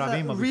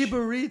 Ibrahimovic.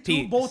 Ribery, too.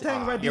 Pete,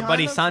 Boateng right your behind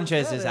buddy him.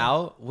 Sanchez Yeah, is yeah.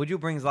 out. Would you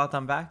bring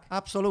Zlatan back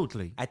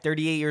Absolutely. at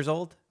 38 years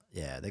old?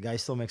 Yeah, the guy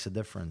still makes a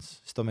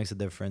difference. Still makes a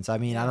difference. I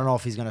mean, I don't know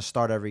if he's gonna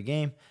start every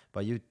game,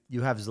 but you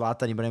have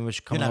Zlatan Ibrahimovic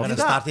You're coming not off. going to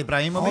The, start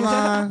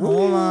Ibrahimovic?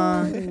 hold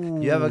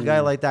on. You have a guy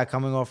like that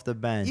coming off the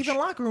bench. Even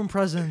locker room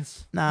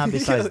presence. Nah,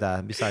 besides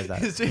that.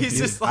 He's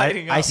just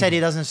sliding I up. said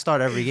he doesn't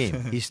start every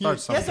game. He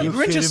starts He has a something.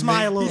 Grinch kidding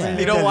smile me? over Yeah. there.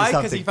 You know Tell why? you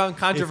Because he something. found If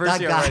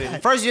controversy that guy-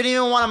 already. First, you didn't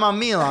even want him on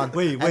Milan.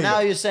 Wait. And now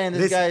you're saying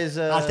this guy is.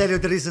 I'll tell you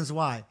the reasons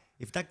why.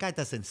 If that guy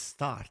doesn't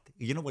start,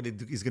 you know what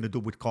he's going to do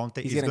with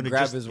Conte? He's gonna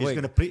grab his He's wig.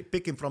 going to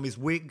pick him from his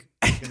wig.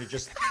 He's going to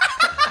just...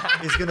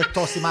 he's going to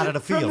toss him out of the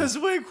From field. his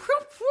wig.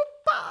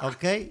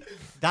 Okay?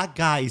 That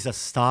guy is a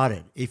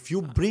starter. If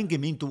you bring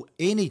him into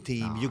any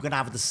team, you're going to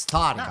have the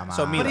starter.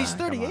 So But Milan. he's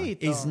 38.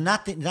 It's though.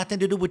 nothing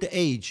to do with the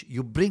age.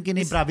 You bring in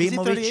Is he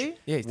Ibrahimovic, 38?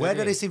 Yeah, he's whether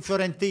 38. it's in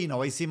Fiorentina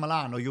or AC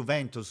Milan or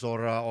Juventus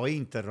or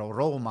Inter or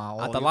Roma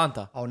or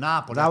Atalanta. or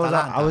Napoli. I was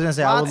Atalanta. gonna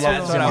say I would Lazio. love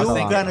That's to what I was see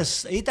thinking.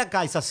 Atalanta. If that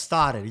guy's a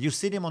starter, you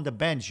sit him on the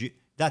bench.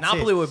 That's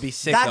Napoli it. would be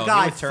sick, That though. He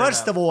guy, would turn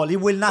first up. of all, he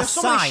will not There's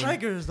so many sign.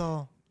 strikers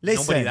though.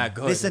 Listen, Nobody that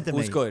good. Listen to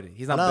Who's me. good?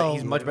 He's not. Hello?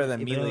 He's much better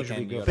than Ibrahimovic Milik would be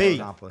and good for Europe.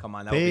 Napoli. Come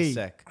on, that would be Pay.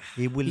 sick.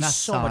 He will He's not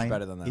so sign. much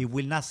better than them. He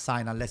will not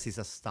sign unless he's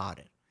a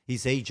starter.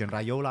 His agent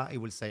Raiola, he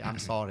will say, "I'm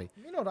sorry."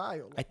 You know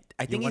Raiola.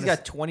 I think he's wanna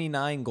got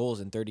 29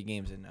 goals in 30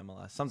 games in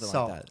MLS, something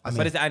So, like that. I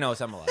But I know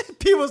it's MLS.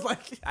 P was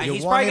like, You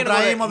He's want probably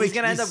gonna Ibrahimovic, he's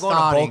gonna end he's up going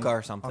starting. to Boca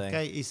or something.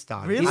 Okay, he's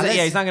starting. Really? He's, Unless-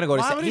 yeah, he's not gonna go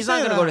to. Why would he He's not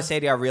say gonna go to that?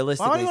 Serie A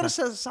realistically. Why would he go he's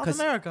to not- South 'cause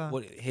America?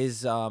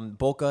 His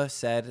Boca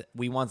said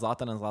we want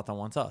Zlatan and Zlatan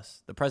wants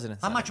us. The president.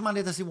 How said much it.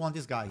 money does he want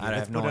this guy? Here? I have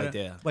Let's no put it-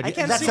 idea. But I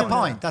can't that's see the him.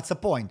 point. That's the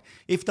point.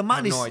 If the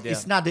money no idea.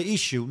 is not the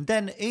issue,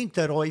 then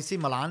Inter or AC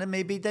Milan, and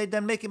maybe they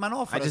then make him an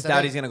offer. I just Say,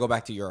 doubt "Hey," he's gonna go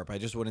back to Europe. I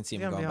just wouldn't see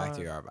him Yeah, going yeah. back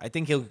to Europe. I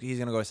think he's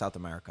gonna go to South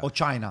America. or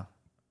China.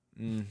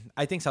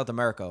 I think South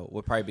America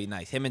would probably be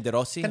nice. Him and De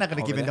Rossi. They're not going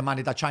to over give him there. the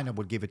money that China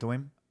would give it to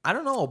him. I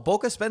don't know.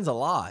 Boca spends a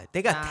lot.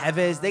 They got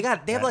Tevez. They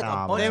have like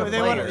Nah, a bunch they- of they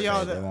wanna- players.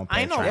 yo, They won't I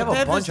pay know. China. They have a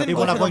Davis bunch of didn't He go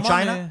want to for go the in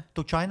China? money.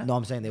 To China? No,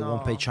 I'm saying they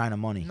won't pay China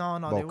money. No,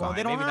 they Boca. won't.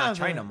 They don't Maybe have not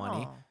China it.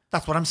 money. No.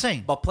 That's what I'm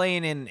saying. But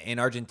playing in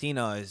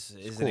Argentina is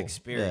an cool.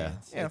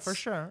 experience. Yeah, It's for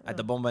sure. At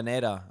the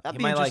Bombonera. That'd He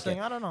be might like interesting.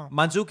 it. I don't know.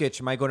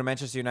 Mandzukic might go to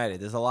Manchester United.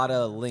 There's a lot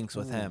of links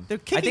with him. They're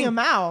I kicking think him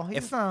out. He's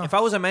If, not. if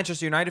I was a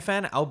Manchester United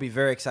fan, I would be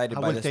very excited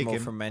I by will this take move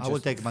him. from I Manchester. will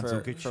take for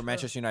Mandzukic.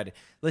 Manchester United.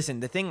 Listen,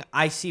 the thing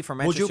I see from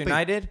Would you Manchester pick-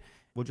 United,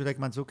 Would you take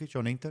Mandzukic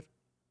on Inter?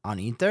 On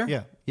Inter?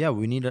 Yeah. Yeah,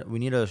 we need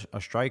a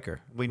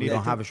striker. We We need don't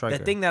a- have a striker.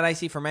 the thing that I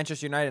see from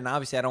Manchester United, and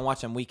obviously I don't watch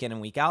them week in and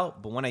week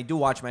out, but when I do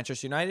watch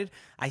Manchester United,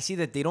 I see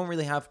that they don't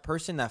really have a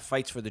person that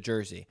fights for the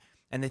jersey.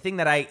 And the thing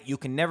that you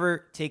can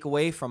never take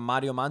away from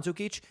Mario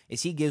Mandzukic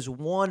is he gives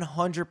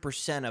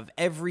 100% of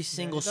every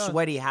single does.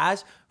 sweat he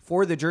has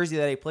for the jersey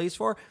that he plays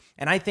for.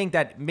 And I think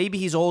that maybe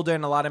he's older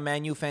and a lot of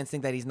Man U fans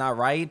think that he's not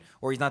right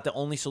or he's not the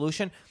only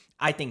solution.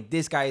 I think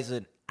this guy is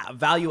an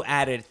value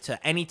added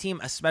to any team,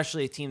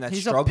 especially a team that's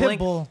He's a struggling. pit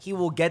bull. He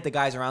will get the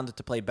guys around it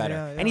to play better.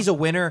 Yeah, yeah. And he's a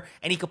winner,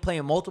 and he could play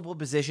in multiple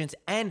positions.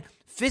 And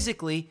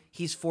physically,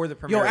 he's for the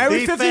Premier League.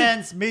 every 50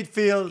 Defense,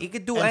 midfield, He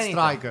could do and anything.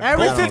 striker.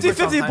 Every Goalkeeper 50-50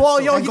 sometimes ball,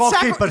 too. yo, And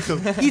goalkeeper too.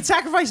 he'd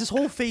sacrifice his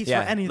whole face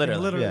Yeah, for anything.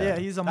 literally. Literally, Yeah. yeah.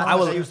 He's a That's monster.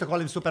 why they used to call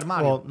him Super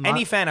Mario. Well,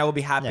 Any fan, I will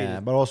be happy.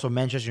 Yeah, but also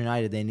Manchester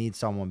United, they need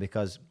someone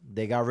because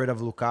they got rid of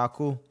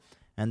Lukaku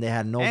and they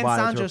had nobody to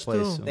Sanchez,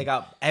 replace too. him. They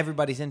got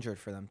everybody's injured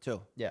for them too.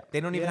 Yeah.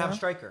 They don't even Yeah. have a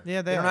striker.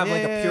 Yeah, they don't have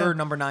like a pure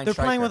number 9 They're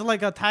striker. playing with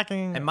like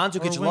attacking. and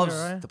Mandzukic or loves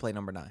winger, right? to play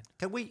number 9.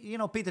 Can we,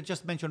 Peter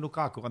just mentioned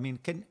Lukaku. I mean,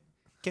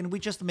 can we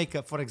just make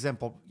a, for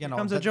example,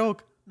 Becomes a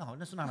joke. No,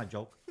 that's not a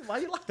joke. Why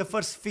you like? The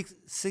first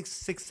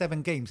 6,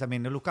 7 games, I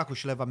mean, Lukaku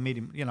should have made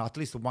him, at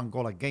least 1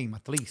 goal a game,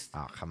 at least.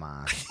 Oh, come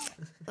on.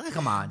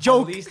 Come on.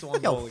 Joke. At least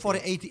one Yo, goal a for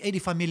game.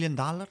 $85 million?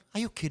 Are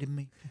you kidding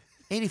me?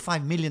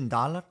 $85 million?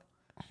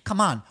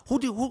 Come on.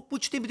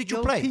 Which team did you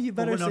Yo, play? P, you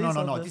better no, say no.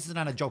 something. This is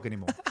not a joke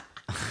anymore.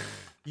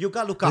 You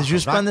got Lukaku. Did you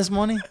spend right? this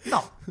money?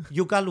 No,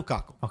 you got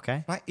Lukaku.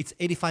 Okay. Right? It's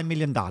 $85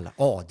 million.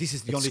 Oh, this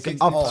is the only thing.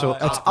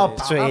 It's up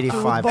to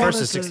 85 versus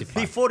bonuses. 65.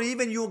 Before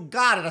even you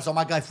got it, I said, oh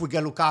my God, if we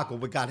get Lukaku,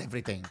 we got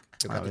everything.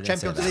 We got the we didn't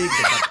say Champions that. League,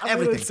 we got I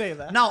everything. wouldn't say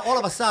that. Now, all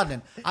of a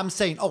sudden, I'm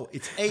saying, oh,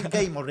 it's 8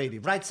 game already,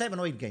 right? 7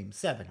 or 8 games?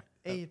 7.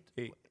 8.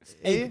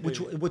 8, which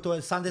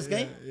with Sunday's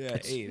game? Yeah,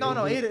 8.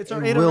 No, 8. It's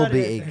It 8 will already, be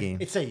I 8 think.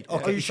 games. It's 8.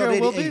 Okay, Are you it's sure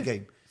it already will 8 be?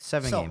 game.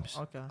 7 So, games.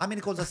 Okay. How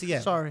many goals does he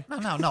have? Sorry.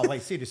 No,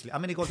 wait, seriously. How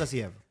many goals does he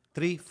have?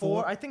 3,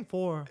 4? 4. I think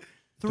 4.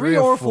 3 3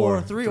 or or 4.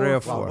 4. 3 3 or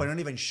or 4. Wow, 4. we're not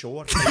even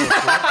sure. 3 or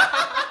 4.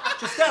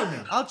 Just tell me.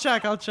 I'll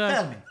check.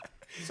 Tell me.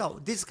 So,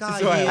 this guy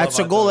is why I here, love That's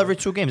a goal every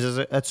 2 games.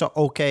 That's a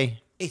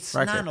okay it's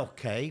record. not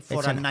okay for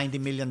It's a an- $90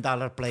 million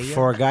player.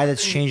 For a guy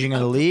that's changing in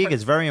the league,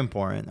 it's very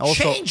important.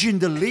 Also, Changing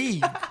the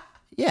league.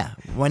 yeah,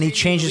 when he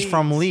changes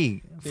from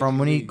league, from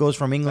when he league. goes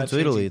from England Not to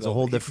Italy, changing it's a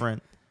whole goal.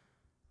 different.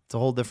 It's a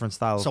whole different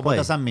style So of play. what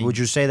does that mean? Would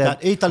you say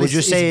that? Italy would you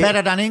is say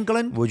better than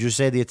England? Would you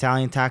say the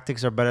Italian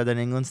tactics are better than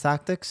England's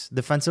tactics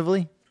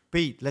defensively?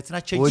 Pete, let's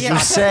not change Would the you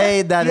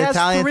say that He has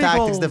Italian 3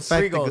 tactics goals.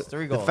 3 goals,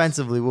 3 goals.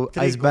 defensively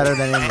Three is better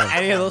than England?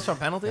 Any of those from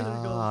penalties?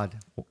 God.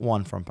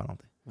 1 from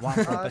penalty.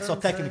 So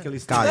technically,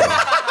 it's Got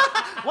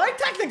Why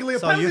technically a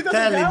so penalty you're doesn't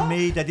telling count?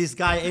 me that this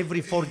guy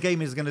every 4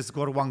 games is going to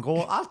score 1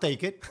 goal? I'll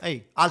take it.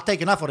 Hey, I'll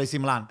take enough for AC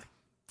Milan.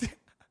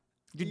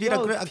 You did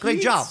Yo, a great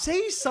Pete, job.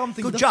 Say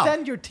something. Good job.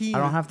 Defend your team. I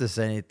don't have to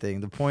say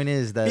anything. The point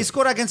is that He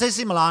scored against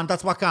AC Milan.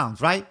 That's what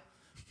counts, right?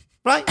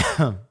 Right?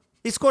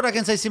 He scored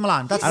against AC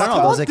Milan. That's I what don't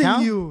know. counts. Does it Taunting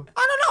count? You.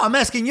 I don't know. I'm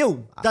asking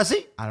you. Does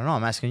he? I don't know.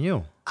 I'm asking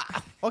you.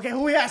 Okay, who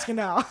are we asking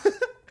now?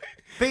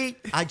 Pete,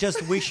 I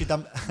just wish it.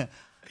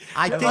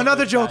 I think.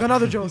 Another joke.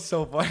 Another joke.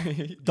 So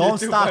funny. Don't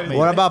stop me.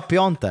 What about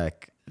Piontek?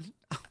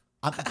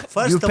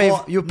 First You of pay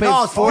all, you pay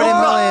no, 40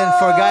 million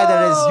for a guy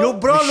that is You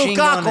brought machine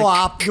gun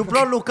Lukaku up. You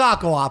brought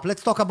Lukaku up.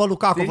 Let's talk about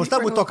Lukaku. Did First, he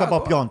then we'll bring talk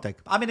about Lukaku Piontek.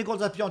 How many goals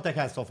does Piontek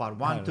have so far?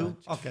 1, 2?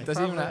 Okay. Does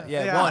he even have,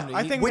 Yeah, one.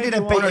 I think We maybe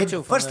didn't one pay or it.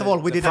 two First from of all,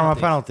 the- we the didn't from a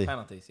pay. penalty.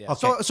 penalties. Yeah.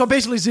 Okay. So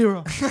basically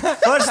 0.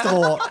 First of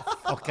all,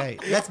 okay,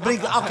 let's bring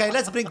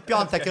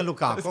Piontek and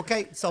Lukaku.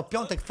 Okay, so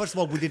Piontek. First of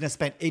all, we didn't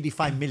spend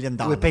 $85 million.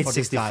 We paid for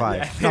this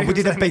guy. 65. No, we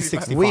didn't pay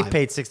 65. We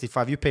paid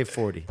 65. You paid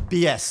 40.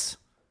 BS.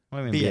 What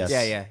do you mean BS.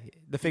 BS? Yeah.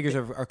 The figures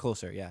are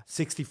closer. Yeah.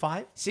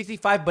 65.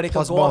 65, but it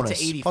Plus could go bonus. up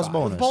to 85. Plus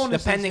bonus.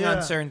 Bonuses, Depending yeah.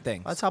 on certain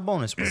things. That's how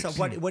bonus works. So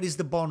what is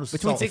the bonus?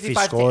 Between So, If he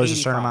 65 to scores a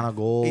certain 85. amount of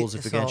goals,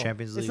 if you get So-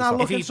 Champions League, It's not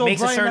stuff. If he looking so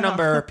makes a bright certain now.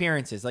 number of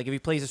appearances, like if he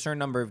plays a certain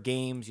number of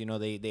games,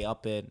 they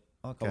up it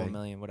a couple Okay.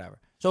 million, whatever.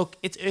 So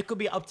it could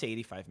be up to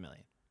 85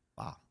 million.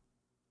 Wow.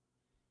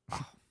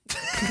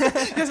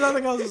 There's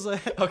nothing else to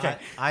say. Okay.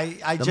 I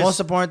the just, most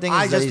important thing is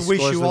I that just he wish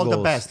scores you the all goals.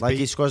 the best. Like Pete.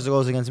 he scores the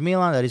goals against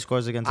Milan, that he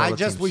scores against I other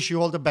just teams. wish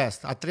you all the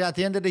best. At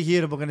the end of the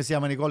year, we're going to see how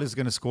many goals he's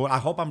going to score. I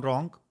hope I'm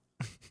wrong.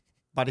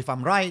 But if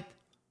I'm right,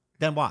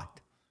 then what?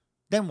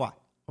 Then what?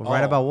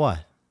 Right about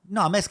what?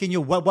 No, I'm asking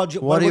you. What What are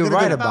we're you gonna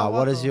right do? about? what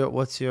What is though? your?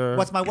 What's your?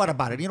 What's my what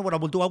about it? You know what I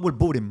will do? I will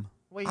boot him.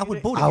 Wait, I you will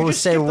did- boot him. I You would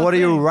just say, skipped the what are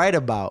you thing. right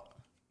about?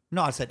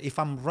 No, I said if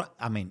I'm right.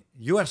 I mean,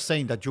 you are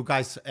saying that you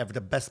guys have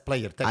the best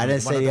player. I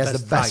didn't one say of he has the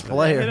best strikers. He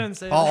player. didn't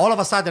say Oh, that. all of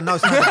a sudden now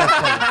it's not the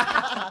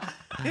best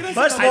player.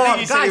 First of I all, think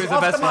he said he guys, was the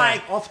off best the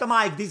mic, off the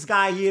mic, this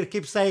guy here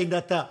keeps saying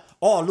that.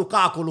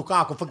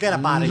 Lukaku, forget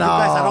about it. No, you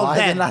guys are all I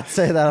dead. did not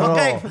say that at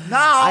okay, all.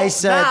 now I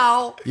said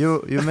now.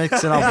 you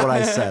mixing up what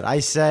I said. I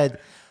said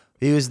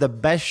he was the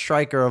best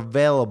striker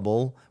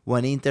available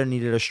when Inter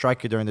needed a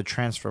striker during the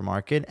transfer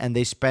market, and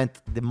they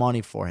spent the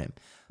money for him.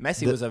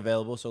 Messi The- was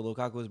available, so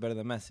Lukaku was better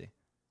than Messi.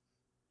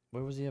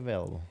 Where was he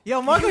available?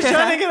 Yo, Marco's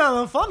trying to get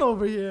on the fun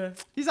over here.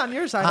 He's on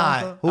your side. Hi.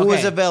 Anto. Who was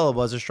Okay.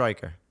 available as a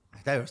striker?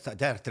 There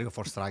are 3 or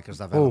 4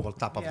 strikers available,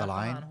 top of Yeah, the come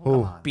line. on,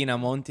 Who?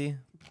 Pinamonti.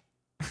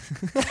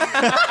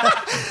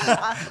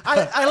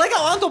 I like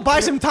how Anto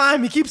buys him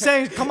time. He keeps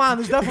saying, "Come on,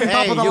 there's definitely Hey,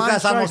 top of the you line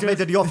guys almost strikers."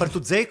 made the offer to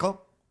Dzeko.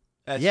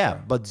 Yeah,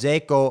 but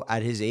Zeko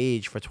at his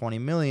age for 20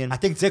 million. I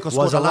think Dzeko was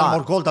scored a lot lot.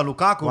 more goal than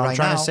Lukaku What right I'm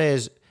trying now. to say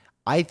is,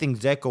 I think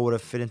Dzeko would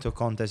have fit into a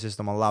Conte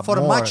system a lot For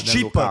more much than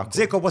cheaper. Lukaku.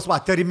 Dzeko was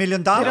what, $30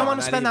 million? They don't want not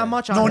to spend that even.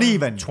 much on Not him.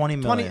 even. 20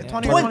 million.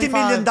 20, $20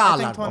 million. 25,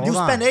 I think You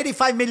 20. spend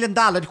 $85 million.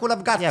 You could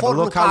have got Yeah, four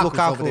but look how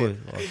Lukakus over there.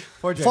 Lukaku.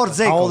 For How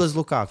Dzeko. old is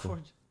Lukaku?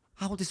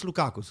 How old is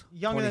Lukaku?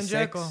 Younger than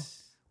 26. Dzeko.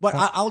 What,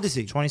 how old is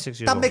he? 26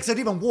 years That old. makes it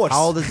even worse.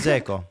 How old is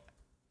Dzeko?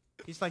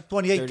 He's like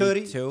 28,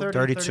 30? 32.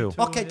 32.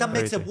 Okay, that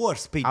makes it 32.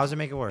 worse, Pete. How does it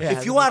make it worse?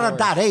 If you are at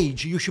that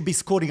age, you should be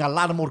scoring a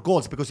lot more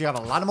goals because you have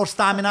a lot more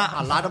stamina,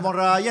 a lot more,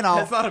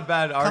 That's not a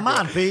bad Come argument.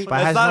 on, Pete.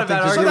 But it has That's not a nothing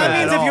bad to do So with that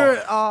argument means at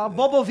if all. you're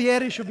Bobo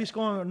Vieri should be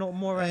scoring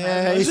more right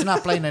now. He's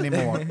not playing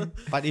anymore.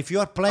 But if you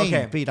are playing,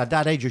 Okay. Pete, at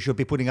that age, you should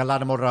be putting a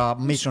lot more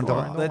meat on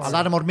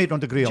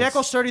the grill.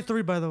 Dzeko's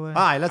 33, by the way. All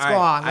right, let's All go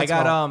right, on. Let's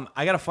go.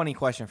 I got a funny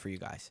question for you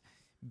guys.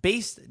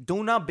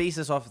 Do not base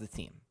this off the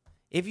team.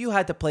 If you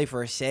had to play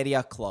for a Serie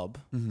A club,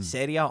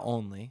 Serie A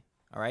only,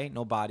 all right,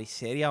 no body,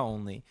 Serie A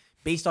only,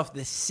 based off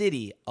the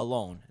city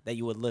alone that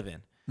you would live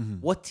in,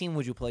 what team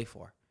would you play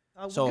for?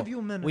 We'll give you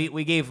a minute.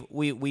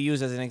 We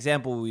use as an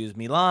example, we use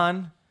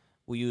Milan,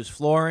 we use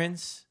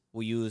Florence,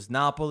 we use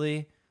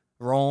Napoli,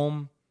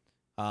 Rome,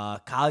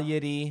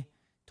 Cagliari,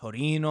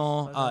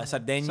 Torino,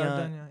 Sardinia,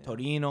 Sardinia, yeah.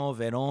 Torino,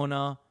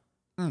 Verona.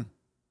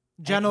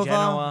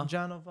 Genova.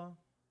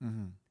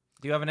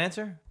 Do you have an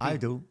answer? I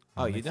do.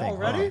 Oh, you do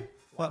Already?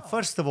 Well,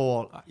 first of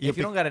all, If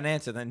you don't got an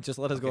answer, then just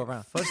let us go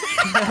around.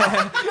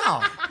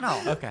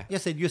 no. Okay. You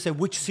said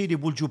which city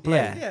would you play?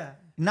 Yeah. Yeah.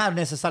 Not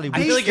necessarily. I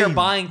which feel like you're team.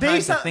 buying time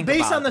Based to on, think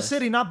based about on the this.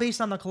 city, not based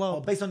on the Oh,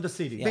 club. based on the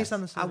city. Yeah. Based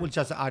on the city. I will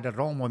just either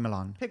Rome or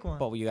Milan. Pick one.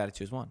 But you got to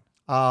choose one.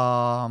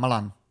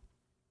 Milan.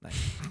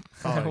 Nice.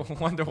 I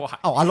wonder why.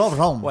 Oh, I love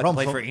Rome. What, Rome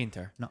play for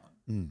Inter? No.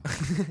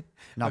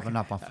 Not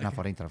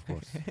for Inter, of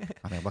course.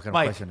 I mean, what kind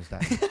Mike. of question is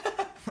that?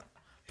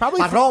 Probably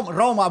But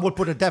Rome, I would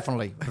put it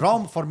definitely.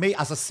 Rome for me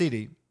as a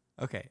city.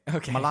 Okay.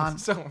 Milan.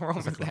 So Rome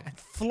is that.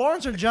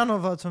 Florence or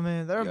Genova to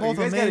me. They're You both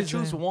guys got to amazing.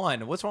 choose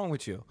one. What's wrong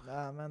with you?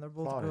 Nah, man, they're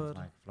both Florence, good.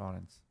 Mike,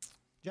 Florence.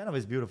 Genova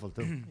is beautiful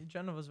too.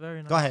 Genova's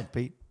very nice. Go ahead,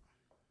 Pete.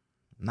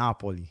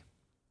 Napoli.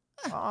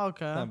 Oh,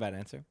 okay. Not a bad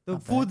answer. The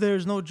food there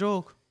is no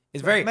joke.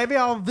 It's very. Maybe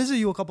I'll visit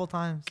you a couple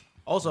times.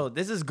 Also,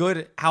 this is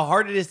good. How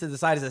hard it is to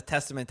decide is a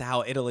testament to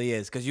how Italy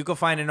is. Because you could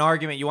find an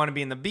argument. You want to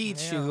be in the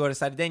beach. You Yeah. go to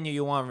Sardinia.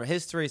 You want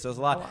history. So there's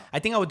a lot. I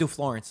think I would do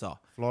Florence, though.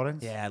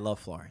 Florence? Yeah, I love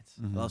Florence.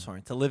 I love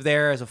Florence. To live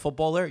there as a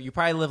footballer, you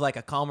probably live like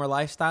a calmer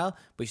lifestyle,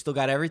 but you still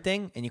got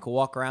everything, and you can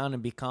walk around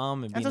and be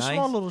calm and be It's a nice.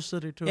 small little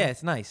city, too. Yeah,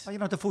 it's nice.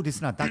 Well, the food is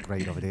not that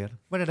great over there.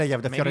 Where did they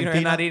have the Maybe you're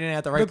Fiorentina? not eating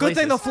at the right The good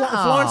thing places. the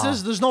Florence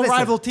is there's no Listen.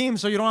 rival team,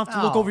 so you don't have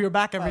to look No. over your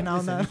back every now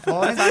and Listen, then.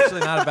 Florence, That's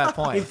actually not a bad in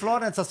point.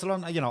 Florence, as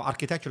long,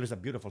 architecture is a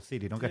beautiful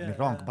city. Don't get me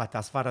wrong. But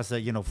as far as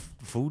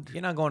food,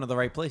 You're not going to the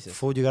right places.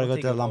 Food, you gotta go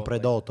Don't to think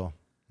of Lampredotto.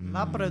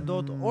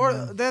 Lampredotto. Or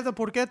they're the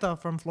porchetta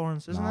from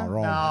Florence, isn't No, it?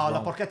 Rome. no,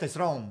 la porchetta is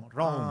Rome.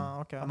 Rome. Ah,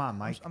 okay. Come on,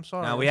 Mike. I'm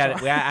sorry. No, I'm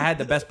sorry. I had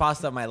the best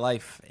pasta of my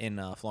life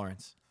in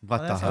Florence. What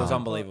the that's It was hell?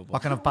 unbelievable.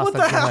 What kind of pasta the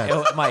did you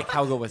hell? have? Mike,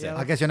 how good was it?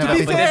 I guess you To never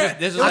be been. fair,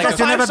 This is I like guess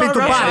a you never been to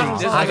five-star Bari. restaurant.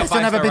 This is I like a guess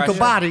you never been to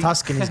five-star Bari.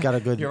 Tuscany's got a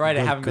good. You're right, I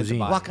good haven't been to cuisine.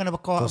 Bari. What kind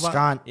of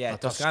Toscana. Yeah,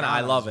 Toscana,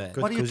 I love it.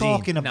 Good What are you cuisine.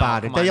 talking No,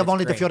 about? come They on, have it's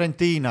only the great.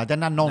 Fiorentina. They're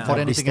not known No. for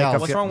The anything steak of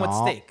else. What's wrong with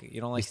No. steak? You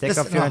don't like The steak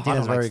steak? of No, I Fiorentina don't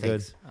is like very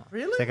steaks. good.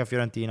 Really? Steak of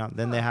Fiorentina.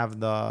 Then they have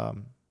the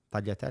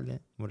tagliatelle.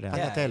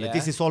 Tagliatelle. Yeah.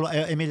 This is all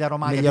Emilia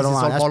Romagna. Emilia This is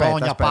all Romagna. Aspetta,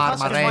 Bologna, aspetta. Parma,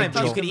 That's Fine, fine, but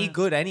you Reggio. could eat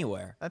good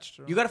anywhere. That's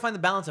true. You got to find the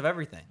balance of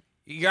everything.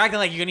 You're acting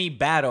like you're gonna eat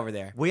bad over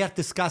there. We are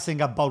discussing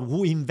about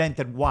who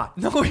invented what.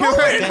 No,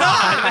 you're not.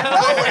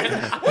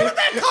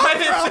 I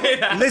didn't say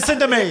that. Listen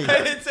to me.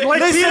 Like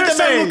Listen Peter to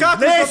said, me. Lukaku's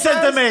the Listen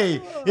to best.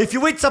 me. If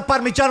you eat some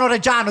Parmigiano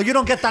Reggiano, you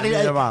don't get that.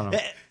 Romano.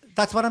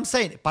 That's what I'm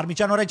saying.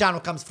 Parmigiano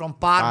Reggiano comes from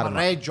Parma, Parma.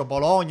 Reggio,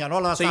 Bologna, and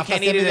all that So you stuff.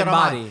 can't That's eat it in Emilia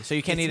Romagna. body. So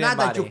you can't It's eat it in not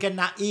that you body.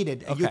 cannot eat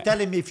it. Okay. You're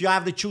telling me if you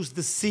have to choose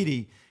the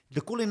city,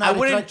 the I culinary.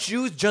 wouldn't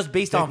choose just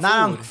based on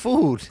Not on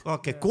food. food.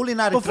 Okay,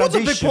 culinary But food's a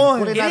big tradition.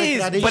 point. It Culinary is,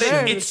 but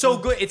tradition. it's so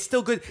good. It's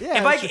still good. Yeah,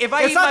 if I it's eat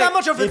not my- that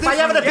much of a If I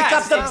ever difference. pick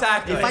Yes, up the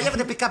exactly. if I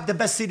ever pick up the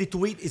best city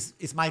to eat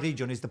is my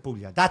region, is the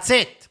Puglia. That's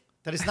it.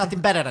 There is nothing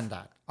better than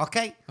that.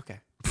 Okay. Okay.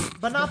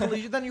 But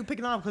Napoli, then you pick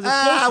Napoli because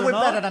it's closer, We're no?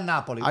 better than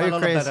Napoli. Are We're you a little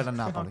crazy? better than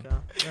Napoli.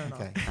 Fair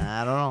enough. Okay.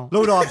 I don't know.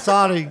 Ludo, I'm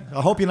sorry.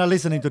 I hope you're not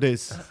listening to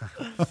this.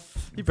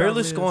 He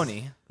probably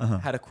Berlusconi Uh-huh.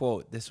 had a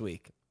quote this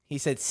week. He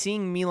said,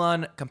 seeing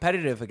Milan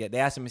competitive again. They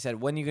asked him, he said,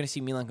 when are you going to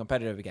see Milan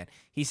competitive again?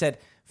 He said,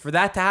 for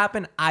that to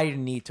happen, I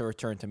need to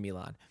return to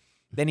Milan.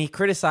 Then he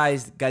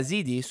criticized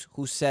Gazidis,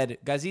 who said,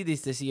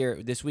 Gazidis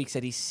this week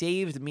said he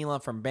saved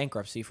Milan from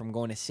bankruptcy, from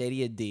going to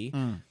Serie D.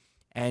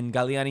 And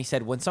Galliani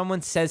said, when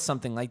someone says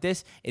something like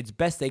this, it's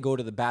best they go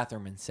to the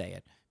bathroom and say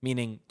it.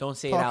 Meaning, don't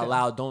say it Talk out it.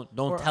 loud.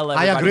 Don't tell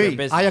I everybody your agree.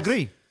 business. I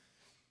agree.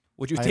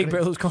 Would you I take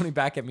agree. Berlusconi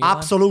back at Milan?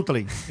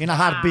 Absolutely. In a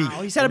heartbeat.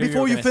 Oh, he said it I knew you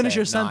before were you gonna finish say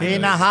your it. No, I sentence. knew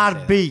In you a were gonna say that.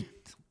 heartbeat.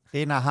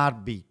 In a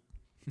heartbeat.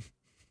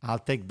 I'll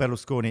take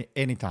Berlusconi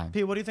anytime.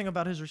 Pete, what do you think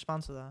about his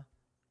response to that?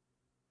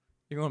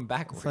 You're going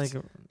backwards. It's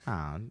like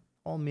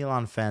all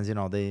Milan fans, they,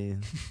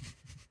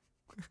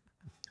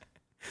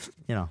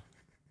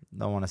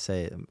 don't want to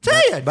say it. Say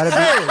it. But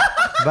Say it.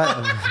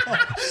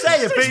 but Say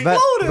it, Pete.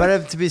 but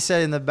if to be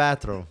said in the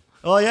bathroom.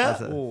 Oh yeah.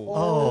 That's a-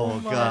 Oh,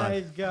 my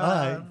God. God.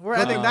 All right. We're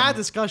ending that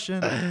discussion.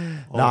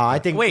 No, I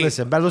think Wait.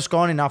 listen,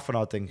 Berlusconi, not for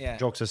nothing. Yeah.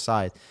 Jokes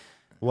aside,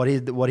 what he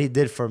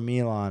did for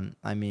Milan,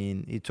 I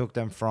mean, he took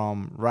them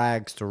from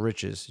rags to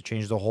riches. He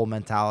changed the whole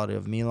mentality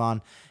of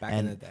Milan. Back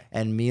in the day.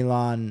 And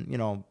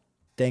Milan,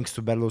 thanks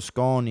to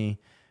Berlusconi,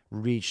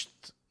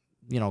 reached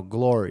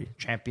glory,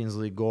 Champions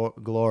League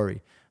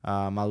glory.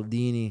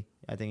 Maldini,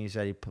 I think he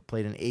said he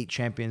played in 8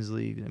 Champions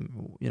League,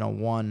 and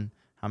won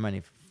how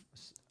many?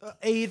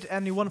 8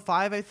 and he won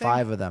 5, I think.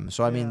 5 of them.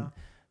 So I mean,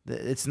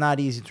 it's not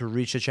easy to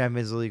reach a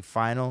Champions League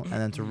final and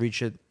then to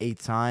reach it 8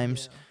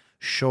 times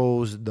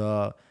shows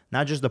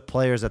not just the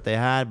players that they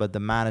had, but the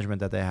management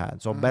that they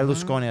had. So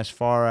Berlusconi, as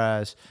far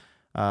as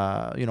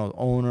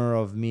owner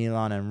of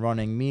Milan and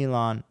running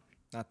Milan,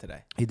 Not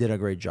today. he did a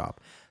great job.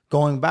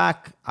 Going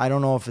back, I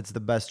don't know if it's the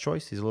best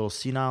choice. He's a little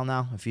senile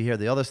now. If you hear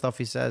the other stuff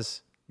he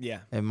says, Yeah.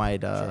 it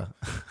might.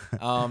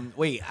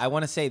 Wait, I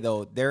want to say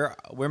though,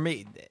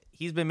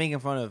 he's been making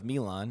fun of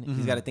Milan.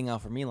 He's got a thing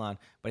out for Milan,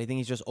 but I think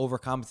he's just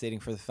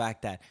overcompensating for the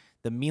fact that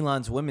the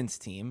Milan's women's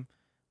team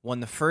won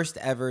the first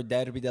ever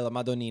Derby della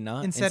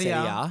Madonnina in Serie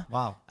A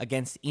Wow.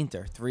 against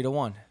Inter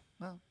 3-1.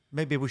 Well,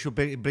 maybe we should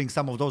bring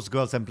some of those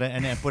girls and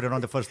put it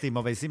on the first team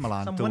of AC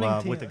Milan Some to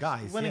winning team. with the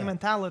guys. Winning yeah.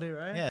 mentality,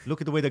 right? Yeah, look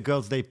at the way the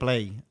girls they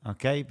play,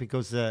 okay?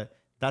 Because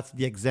that's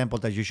the example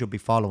that you should be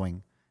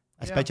following,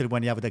 especially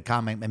when you have the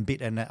come and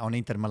beat on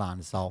Inter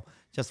Milan. So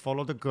just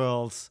follow the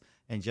girls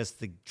and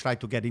just try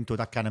to get into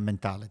that kind of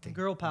mentality.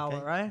 Girl power,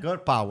 okay? right? Girl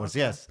powers,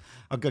 yes.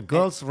 Okay,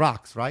 girls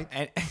rocks, right?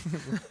 And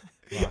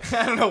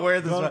I don't know where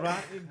this Girl was.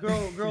 rock,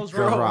 Girls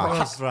Girl rock. rock.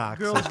 girls rocks.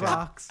 Girls okay.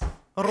 rocks.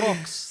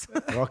 Rocks.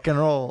 Rock and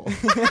roll. We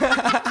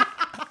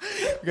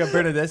got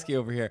Bernadeschi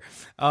over here.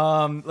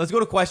 Let's go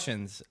to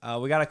questions.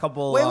 We got a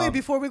couple. Wait,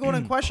 before we go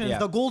to questions, yeah.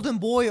 the Golden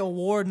Boy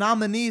Award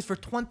nominees for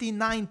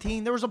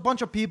 2019. There was a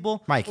bunch of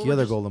people. Mike, but you're we're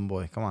the just- golden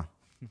boy. Come on.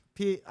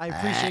 I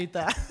appreciate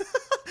that.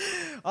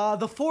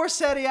 The 4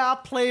 Serie A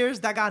players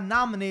that got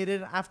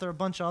nominated after a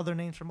bunch of other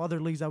names from other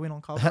leagues that we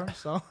don't cover.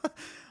 So,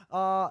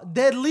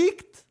 De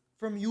Ligt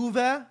from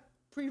Juve,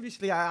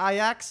 previously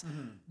Ajax.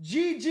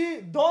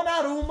 Gigi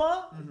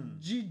Donnarumma,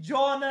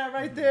 Gigione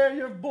right there,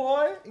 your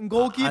boy, and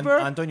goalkeeper.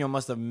 Antonio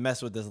must have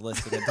messed with this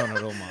list to get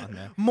Donnarumma on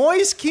there.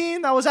 Moise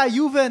Kean, that was at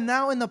Juve and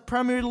now in the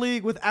Premier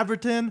League with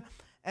Everton.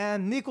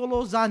 And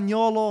Nicolo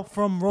Zaniolo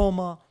from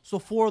Roma. So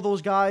 4 of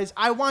those guys.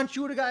 I want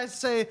you to guys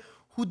say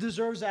who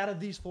deserves out of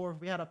these 4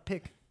 if we had to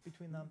pick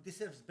between them.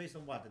 This is based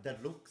on what? Their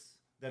looks?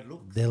 Their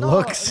looks? The No,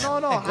 looks. No,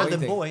 Golden What do you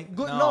think? boy.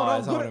 Good, No, no,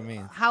 that's not good. what it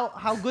means.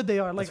 How good they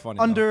are, like funny,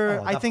 under,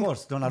 Oh, I think, of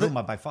course,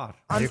 Donnarumma by far.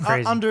 You're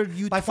crazy. under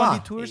By far.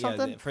 U22 or Yeah,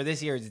 something. for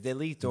this year, it's De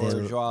Ligt or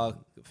De- Joao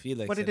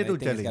Felix. What did and they do, I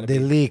think it's De gotta The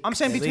be league. I'm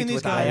saying De between Ligt these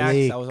with guys. Ajax,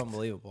 League. that was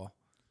unbelievable.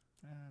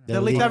 The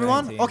league, league.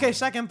 everyone? 19. Okay,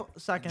 second.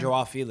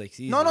 Joao Felix.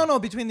 easy. No,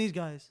 between these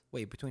guys.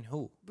 Wait, between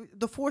who?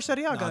 The 4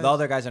 Serie A No, guys. the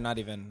other guys are not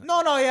even.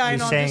 No, yeah, I You're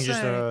know. I'm saying just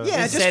just, saying. uh, Yeah,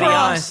 Just just Serie for A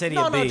and us. Serie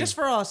No, B. just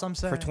for us, I'm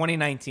saying. For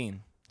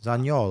 2019.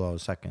 Zaniolo,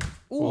 second.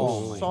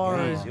 Ooh,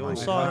 sorry. I'm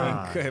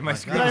sorry. Okay, my Did I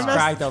screen's mess-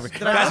 cracked over.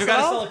 did I Guys, mess we it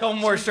gotta up? sell a couple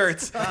more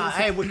shirts.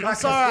 Hey, we cracked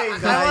Sorry, the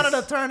screen, I guys.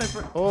 wanted to turn it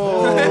for.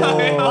 Oh.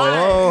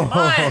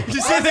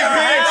 You see the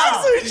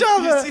Next to each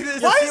other. see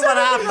this? Why You is see what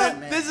everything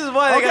happened? This is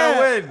why they gotta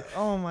Okay. win.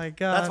 Oh my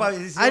god. That's why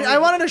he's the I only-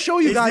 wanted to show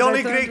you He's guys. the I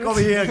only turned Greek it. over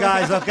here,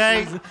 guys,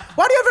 okay?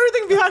 Why do you have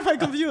everything behind my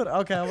computer?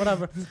 Okay,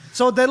 whatever.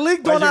 So the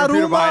league Why's your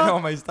computer behind all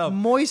my Donnarumma, stuff?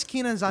 Moise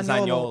Kean and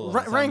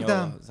Zaniolo. Rank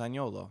them.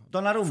 Zaniolo.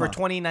 Donnarumma. For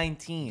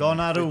 2019.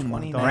 Donnarumma. For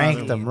 2019.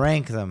 Rank them.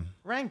 Rank them.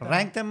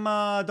 Rank them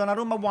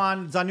Donnarumma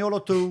 1,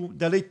 Zaniolo 2,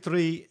 De Ligt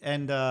 3,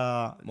 and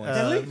De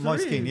Ligt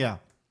Moise 3. Kean, yeah.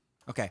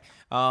 Okay.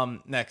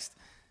 Next.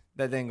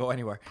 That didn't go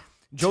anywhere.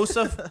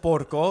 Joseph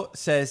Porco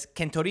says,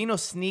 can Torino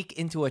sneak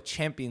into a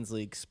Champions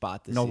League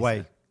spot this No season?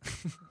 way.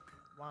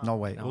 No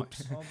way. No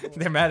Oops. way.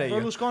 They're mad at you.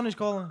 Berlusconi's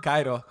calling.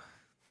 Cairo.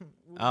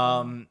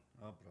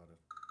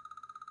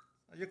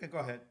 You can go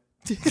ahead.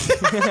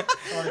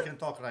 Or you can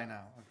talk right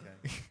now.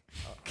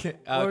 Okay.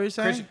 What were you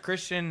saying?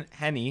 Christian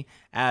Henny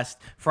asked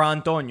for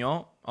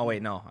Antonio. Oh,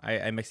 wait, no.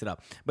 I mixed it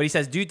up. But he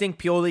says, do you think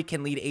Pioli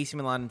can lead AC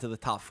Milan into the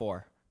top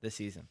 4 this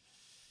season?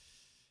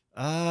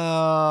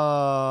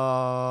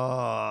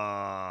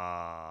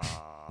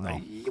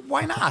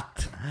 Why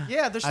not?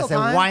 Yeah, there's I still said,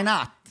 time. why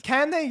not?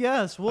 Can they?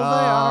 Yes. Will they?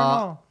 I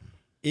don't know.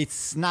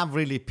 It's not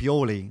really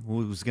Pioli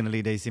who's going to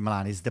lead AC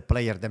Milan. It's the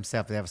player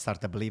themselves. They have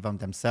started to believe on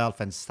themselves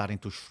and starting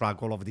to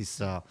shrug all of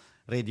this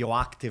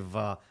radioactive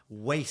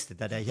waste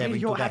that they have into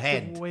their Radioactive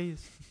head.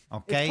 waste.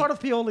 Okay, It's part of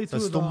Pioli So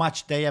too, it's though. too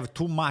much. They have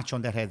too much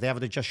on their head. They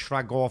have to just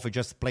shrug off and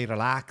just play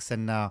relax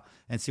and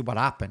see what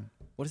happens.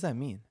 What does that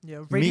mean? Yeah,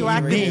 Me-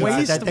 radioactive means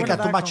waste. that they where got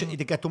did too that much. come from?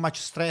 They get too much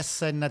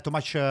stress and too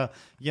much, a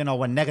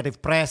negative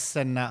press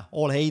and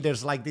all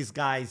haters like these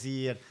guys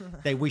here.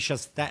 They wish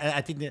us.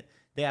 I think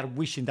they are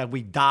wishing that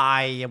we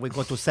die and we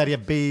go to Serie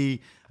B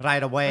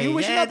right away. Are you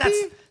wishing yeah, that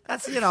be?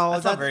 that's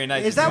That's not very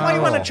nice. Is that why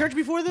you went to No. church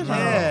before this?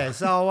 Yeah.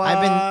 So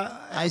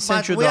I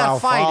sent but you we the are Our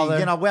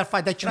fighting. Father. We are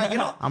fighting. They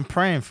try. I'm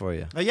praying for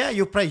you. Yeah,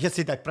 you pray. You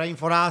see, they're praying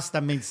for us.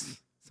 That means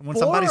When For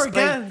somebody's or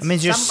praying, against? It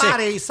means you're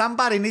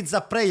somebody needs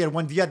a prayer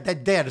when you're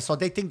dead, so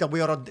they think that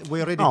we're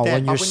already No, dead.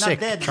 when you're but we're sick,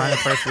 not dead trying yet.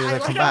 to pray for you to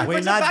come like back. how We're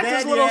Brings it not back to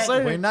his dead little yet.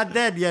 saying. We're not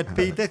dead yet,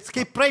 Pete. Let's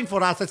keep praying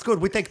for us. It's good.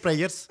 We take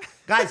prayers,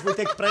 guys. We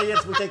take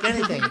prayers. We take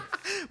anything.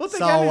 We'll take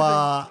So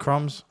anything.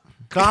 Crumbs.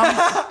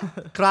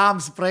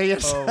 crumbs,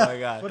 prayers. Oh my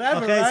god.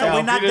 Whatever, Okay, right? so Yeah,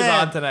 we're not Peter's dead.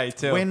 on tonight,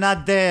 too. We're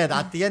not dead.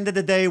 At the end of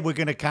the day, we're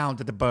gonna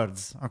count the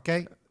birds.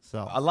 Okay.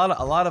 So A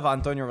lot of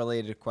Antonio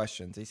related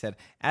questions. He said,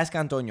 "Ask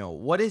Antonio,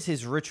 what is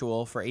his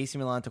ritual for AC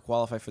Milan to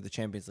qualify for the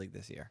Champions League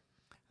this year?"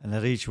 and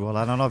a ritual.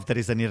 I don't know if there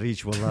is any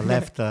ritual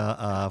left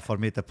for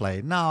me to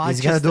play. No,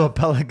 He's going to do a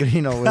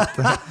Pellegrino with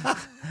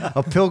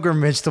a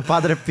pilgrimage to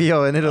Padre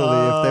Pio in Italy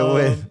if they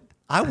win.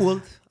 I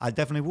would. I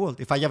definitely would.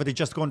 If I ever to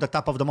just go on the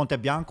top of the Monte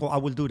Bianco, I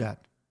will do that.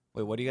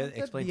 Wait, what do you guys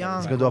explain? Bianco.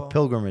 He's To going to do a Cool.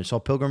 pilgrimage. So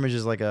pilgrimage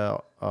is like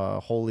a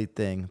holy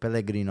thing.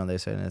 Pellegrino, they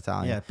say in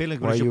Italian. Yeah,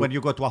 pilgrimage when you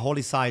go to a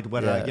holy site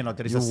where there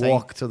is you a saint.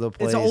 walk to the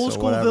place. It's an old or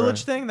school whatever.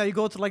 village thing that you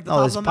go to like the No,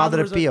 top it's of the mountain.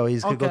 Padre or is it- Pio.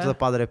 He's going to go to Okay. the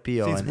Padre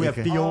Pio. Since and we he have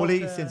can-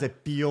 Pioli, Okay. since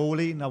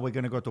Pioli, now we're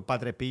gonna go to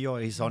Padre Pio.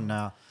 He's on.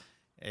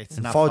 It's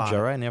in not Foggia,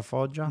 far. right? Near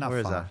Foggia? Not Where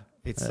is far. that?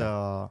 It's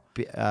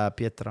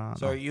Pietra.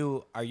 So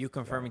no. are you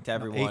confirming to he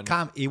everyone?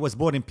 he was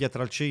born in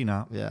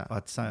Pietrelcina. Yeah.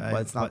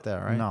 but it's not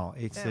there, right? No,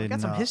 it's Yeah, we in.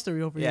 got some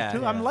history over yeah, here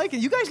too. yeah. I'm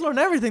liking. You guys learn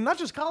everything, not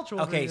just culture.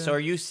 over Okay, here. so are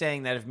you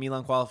saying that if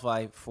Milan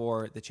qualify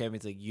for the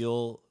Champions League,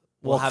 we'll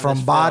Walk have from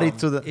this body film?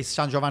 to the. It's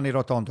San Giovanni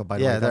Rotondo, by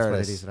the Yeah, way. That's there it what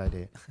is. it is right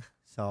here.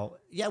 So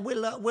yeah,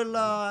 we'll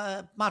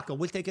Marco,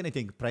 we'll take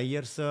anything.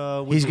 Prayers.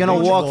 We'll He's do going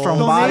to walk rituals. from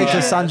body to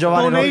Donation- San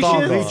Giovanni donation.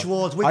 Rotondo.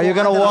 Rituals. We Are go you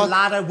going to under walk? a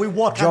ladder? We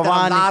walk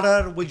Giovanni- under a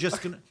ladder. We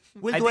just gonna.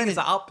 We'll I do think it's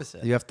anything. the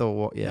opposite. You have to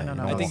walk. Yeah. No,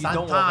 no, I no. think you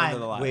don't walk Sometime- under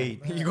the ladder.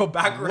 wait. You go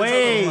backwards.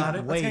 under the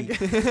ladder.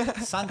 Wait.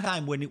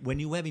 Sometimes when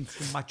you're having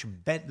too much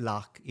bad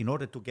luck, in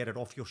order to get it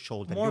off your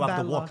shoulder, More you have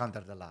to bad walk luck.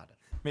 under the ladder.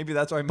 Maybe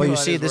that's why. But you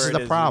Milan see, is this where is it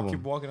the You problem.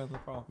 keep walking under the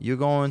problem. You're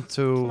going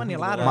to many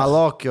ladders.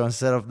 Malocchio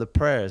instead of the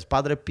prayers.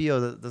 Padre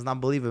Pio does not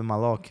believe in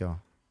Malocchio.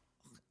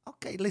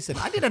 Okay, listen.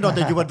 I didn't know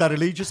that you were that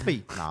religious,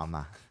 Pete. No,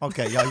 nah.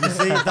 Okay, yeah, you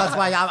see, that's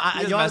why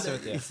He's you're- messing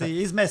with you. see,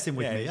 he's messing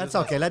with Yeah, me. he's That's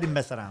just okay. Let him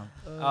mess around.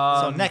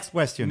 So next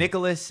question.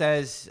 Nicholas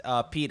says,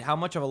 Pete, how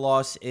much of a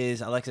loss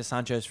is Alexis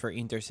Sanchez for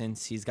Inter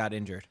since he's got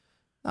injured?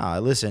 No,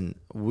 listen,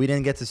 we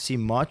didn't get to see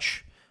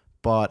much,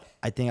 but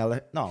I think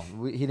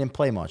he didn't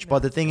play much. But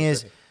the thing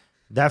is,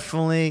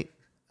 definitely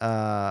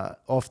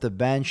off the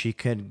bench, he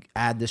could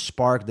add the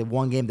spark. The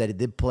one game that he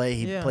did play,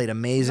 he Yeah. played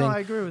amazing. No, I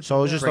agree with so you.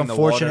 it was just Bring the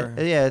unfortunate.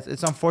 water. Yeah,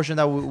 it's unfortunate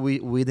that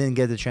we didn't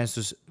get the chance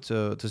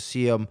to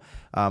see him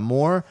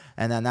more.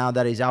 And then now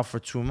that he's out for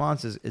 2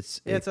 months, it's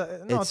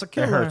a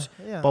killer. It hurts.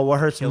 Yeah. But what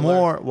hurts Killer?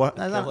 more? I wouldn't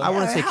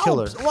Yeah, say it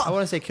killer. helps. Well, I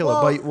wouldn't say killer.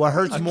 well, But what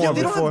hurts more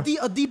they before? don't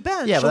have a deep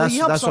bench. Yeah, so but he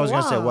that's helps what I was a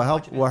gonna say.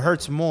 lot. What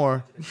hurts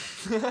more?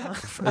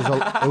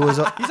 It was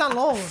a He's on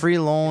loan. free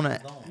loan.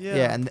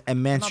 Yeah.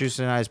 And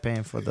Manchester United is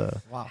paying for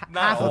the.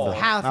 half, all.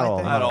 half, Not I all,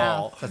 think. not At half.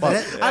 all.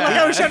 I like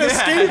how he's trying to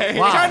escape,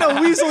 trying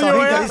to weasel So your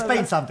Inter way is out.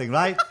 paying something,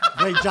 right?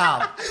 Great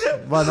job.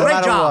 But no Great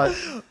matter job.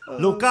 what,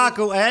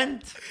 Lukaku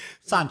and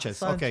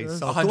Sanchez. Okay, Sanchez.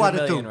 so 100 2 out of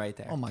 2. million right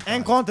there. Oh my God.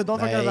 And Conte, don't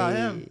forget about Hey.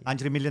 him.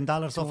 $100 million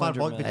so far, 200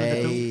 both between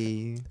the two.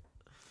 hey.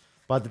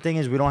 But the thing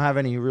is, we don't have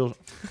any real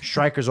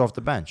strikers off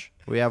the bench.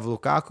 We have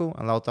Lukaku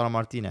and Lautaro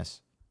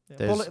Martinez.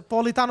 There's-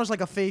 Politano's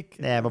like a fake.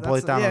 Yeah, but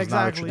That's- Politano's not a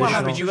exactly. What traditional-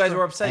 happened? You guys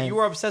were upset. And- You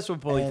were obsessed with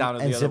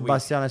Politano and the other week.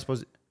 Sebastian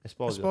Esposito.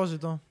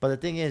 Esposito. But the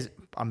thing is,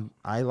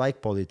 I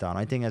like Politano.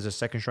 I think as a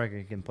second striker,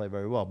 he can play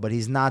very well. But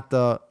he's not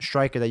the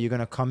striker that you're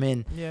going to come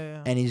in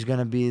Yeah. and he's going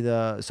to be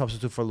the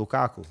substitute for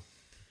Lukaku.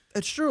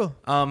 It's true.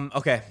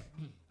 Okay.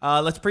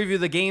 Let's preview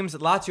the games.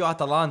 Lazio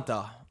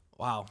Atalanta.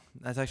 Wow,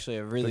 that's actually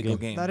a really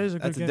good game. That is a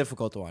good That's game. a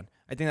difficult one.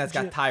 I think that's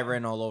got Legit.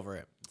 Tyrann all over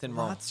it. It's in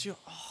Rome. Lazio.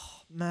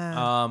 Oh,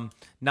 man.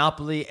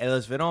 Napoli,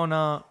 Elas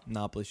Verona.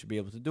 Napoli should be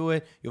able to do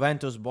it.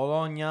 Juventus,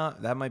 Bologna.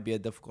 That might be a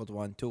difficult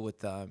one too with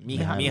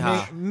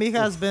Miha. Mika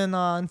has been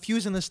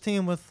infusing this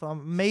team with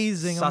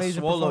amazing Sassuolo,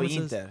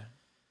 performances. Inter.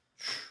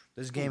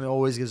 This game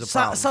always gives a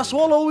problem.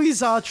 Sassuolo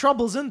always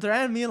troubles Inter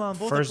and Milan.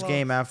 Both the First clubs.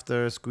 game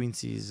after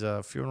Squincy's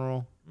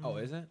funeral. Oh,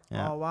 is it?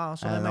 Yeah. Oh wow!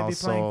 So they And might be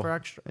playing also- for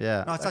extra.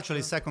 Yeah. No, it's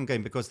actually second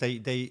game because the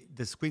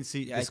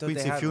Squincy Yeah, I the thought they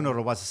Squincy had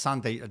funeral was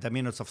Sunday. The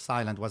minutes of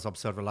silence was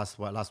observed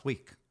last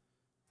week.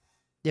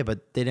 Yeah,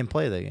 but they didn't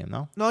play the game,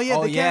 no? No, yeah,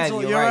 Oh, they yeah,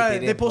 canceled. you're You're right, right. they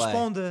They didn't play.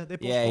 postponed it. They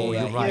Yeah, postponed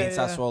yeah, it. you mean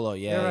Sassuolo. Yeah,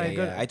 You're yeah, right, yeah.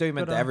 good- I thought you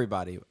meant good on.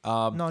 everybody.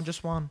 No,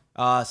 just one.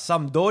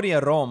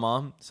 Sampdoria,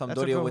 Roma. a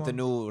Sampdoria good with the one.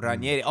 new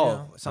Ranieri.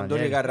 Oh,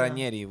 Sampdoria got Yeah.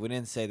 Ranieri. We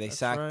didn't say they That's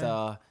sacked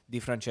right. Di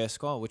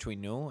Francesco, which we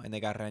knew, and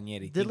they got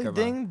Ranieri. Dilly Tinkerman.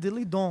 ding,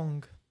 dilly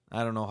dong.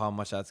 I don't know how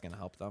much that's gonna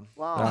help them.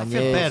 Wow. I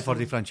feel Yes. bad for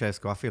Di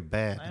Francesco. I feel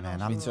bad, I know, man.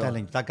 me I'm too.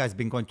 telling you, that guy's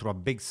been going through a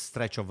big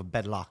stretch of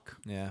bad luck.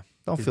 Yeah.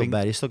 Don't He's feel being-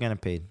 bad. He's still getting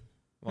paid.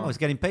 Oh, he's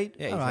getting paid?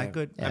 Yeah, All he's right,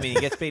 there. good. I mean, he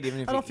gets paid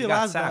even if I don't he feel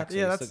got as sacked, bad. so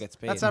Yeah, he still gets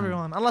paid. that's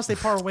everyone. Unless they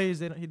part ways,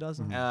 he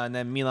doesn't. And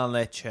then Milan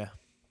Lecce.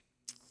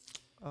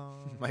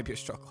 Um, Might be a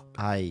struggle.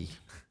 Aye.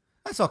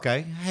 That's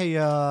okay. Hey,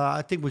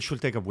 I think we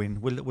should take a win.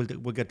 We'll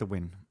get the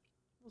win.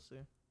 We'll see.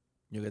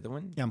 You get the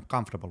win? Yeah, I'm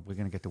comfortable. We're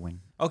gonna get the win.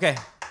 Okay.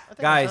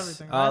 that's Guys,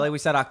 everything, right? like we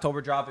said,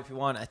 October drop if you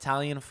want.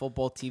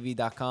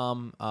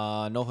 ItalianFootballTV.com.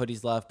 No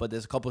hoodies left, but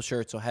there's a couple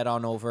shirts, so head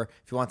on over.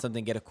 If you want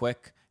something, get it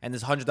quick. And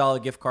there's a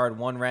 $100 gift card,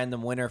 one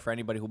random winner for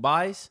anybody who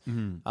buys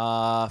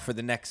for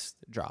the next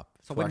drop.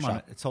 So to wait our a shop.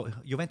 minute. So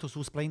Juventus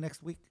who's playing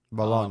next week?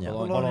 Bologna.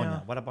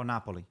 Bologna. What about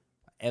Napoli?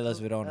 Hellas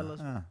Verona.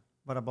 Hellas.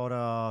 What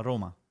about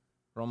Roma?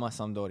 Roma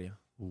Sampdoria.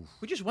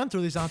 We just went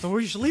through these, Anto. Were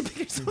you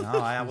sleeping? No,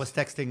 I was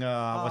texting.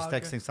 I was okay.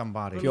 texting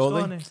somebody.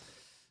 Berlusconi.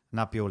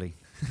 Not Pioli.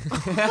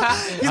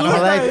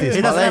 Spalletti,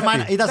 He doesn't have my.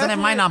 Spalletti. He doesn't have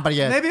my Definitely- number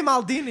yet. Maybe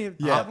Maldini.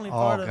 Definitely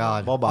part Oh of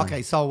God. Boban.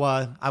 Okay, so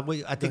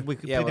I think we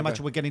Yeah, pretty we're much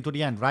good. we're getting to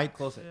the end, right?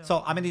 Closer. So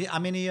how many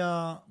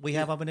we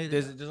have? How many?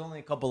 There's only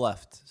a couple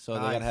left, so they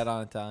Nice. gotta head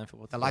on Italian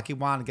football. The lucky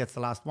one gets the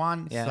last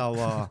one. Yeah. So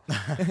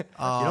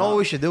You know what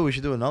we should do? We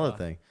should do another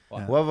thing.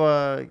 What?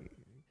 Whoever,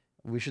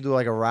 we should do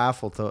like a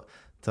raffle to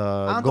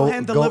Anto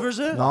hand delivers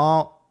it?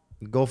 No,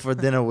 go for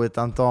dinner with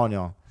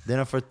Antonio.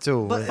 Dinner for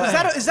two. But with-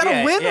 is that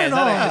a win or is no?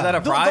 That a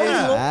Don't- prize?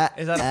 don't-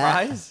 Is that a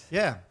prize?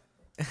 yeah.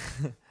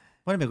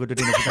 What am I going to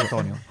do with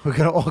Antonio? we're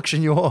gonna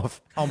auction you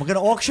off. Oh, we're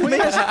gonna auction me.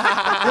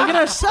 We're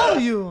gonna sell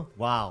you.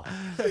 Wow.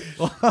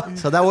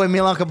 So that way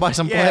Milan can buy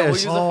some Yeah, we'll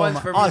players. use the funds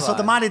for Oh, so Milan.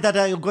 the money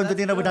that you're going to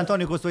dinner with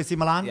Antonio goes to AC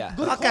Milan? Yeah.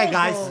 Good Okay, call,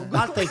 guys. bro.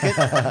 I'll take it.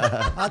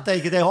 I'll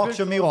take it. They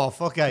auction me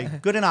off. Okay.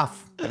 Good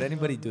enough. Would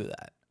anybody do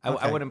that? I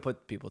Okay. wouldn't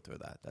put people through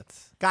that.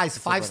 That's Guys,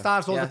 5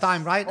 stars all Yes. the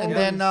time, right? And Always.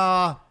 then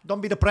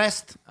don't be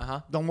depressed. Uh-huh.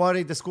 Don't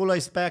worry. The school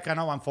is back. I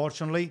know,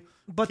 unfortunately.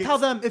 But tell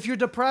them if you're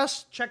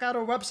depressed, check out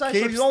our website.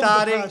 So Keep you won't be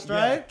studying. depressed,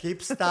 right?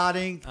 Keep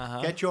studying.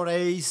 Uh-huh. Get your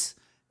A's.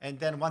 And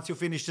then once you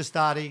finish the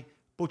study,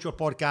 put your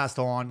podcast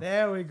on.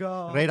 There we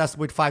go. Rate us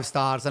with 5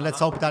 stars. And let's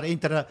hope that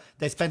Inter,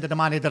 they spend the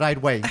money the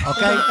right way.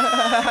 Okay?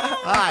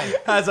 All right.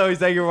 As always,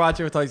 thank you for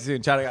watching. We'll talk to you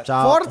soon. Ciao, guys.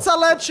 Ciao. Forza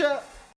Lecce.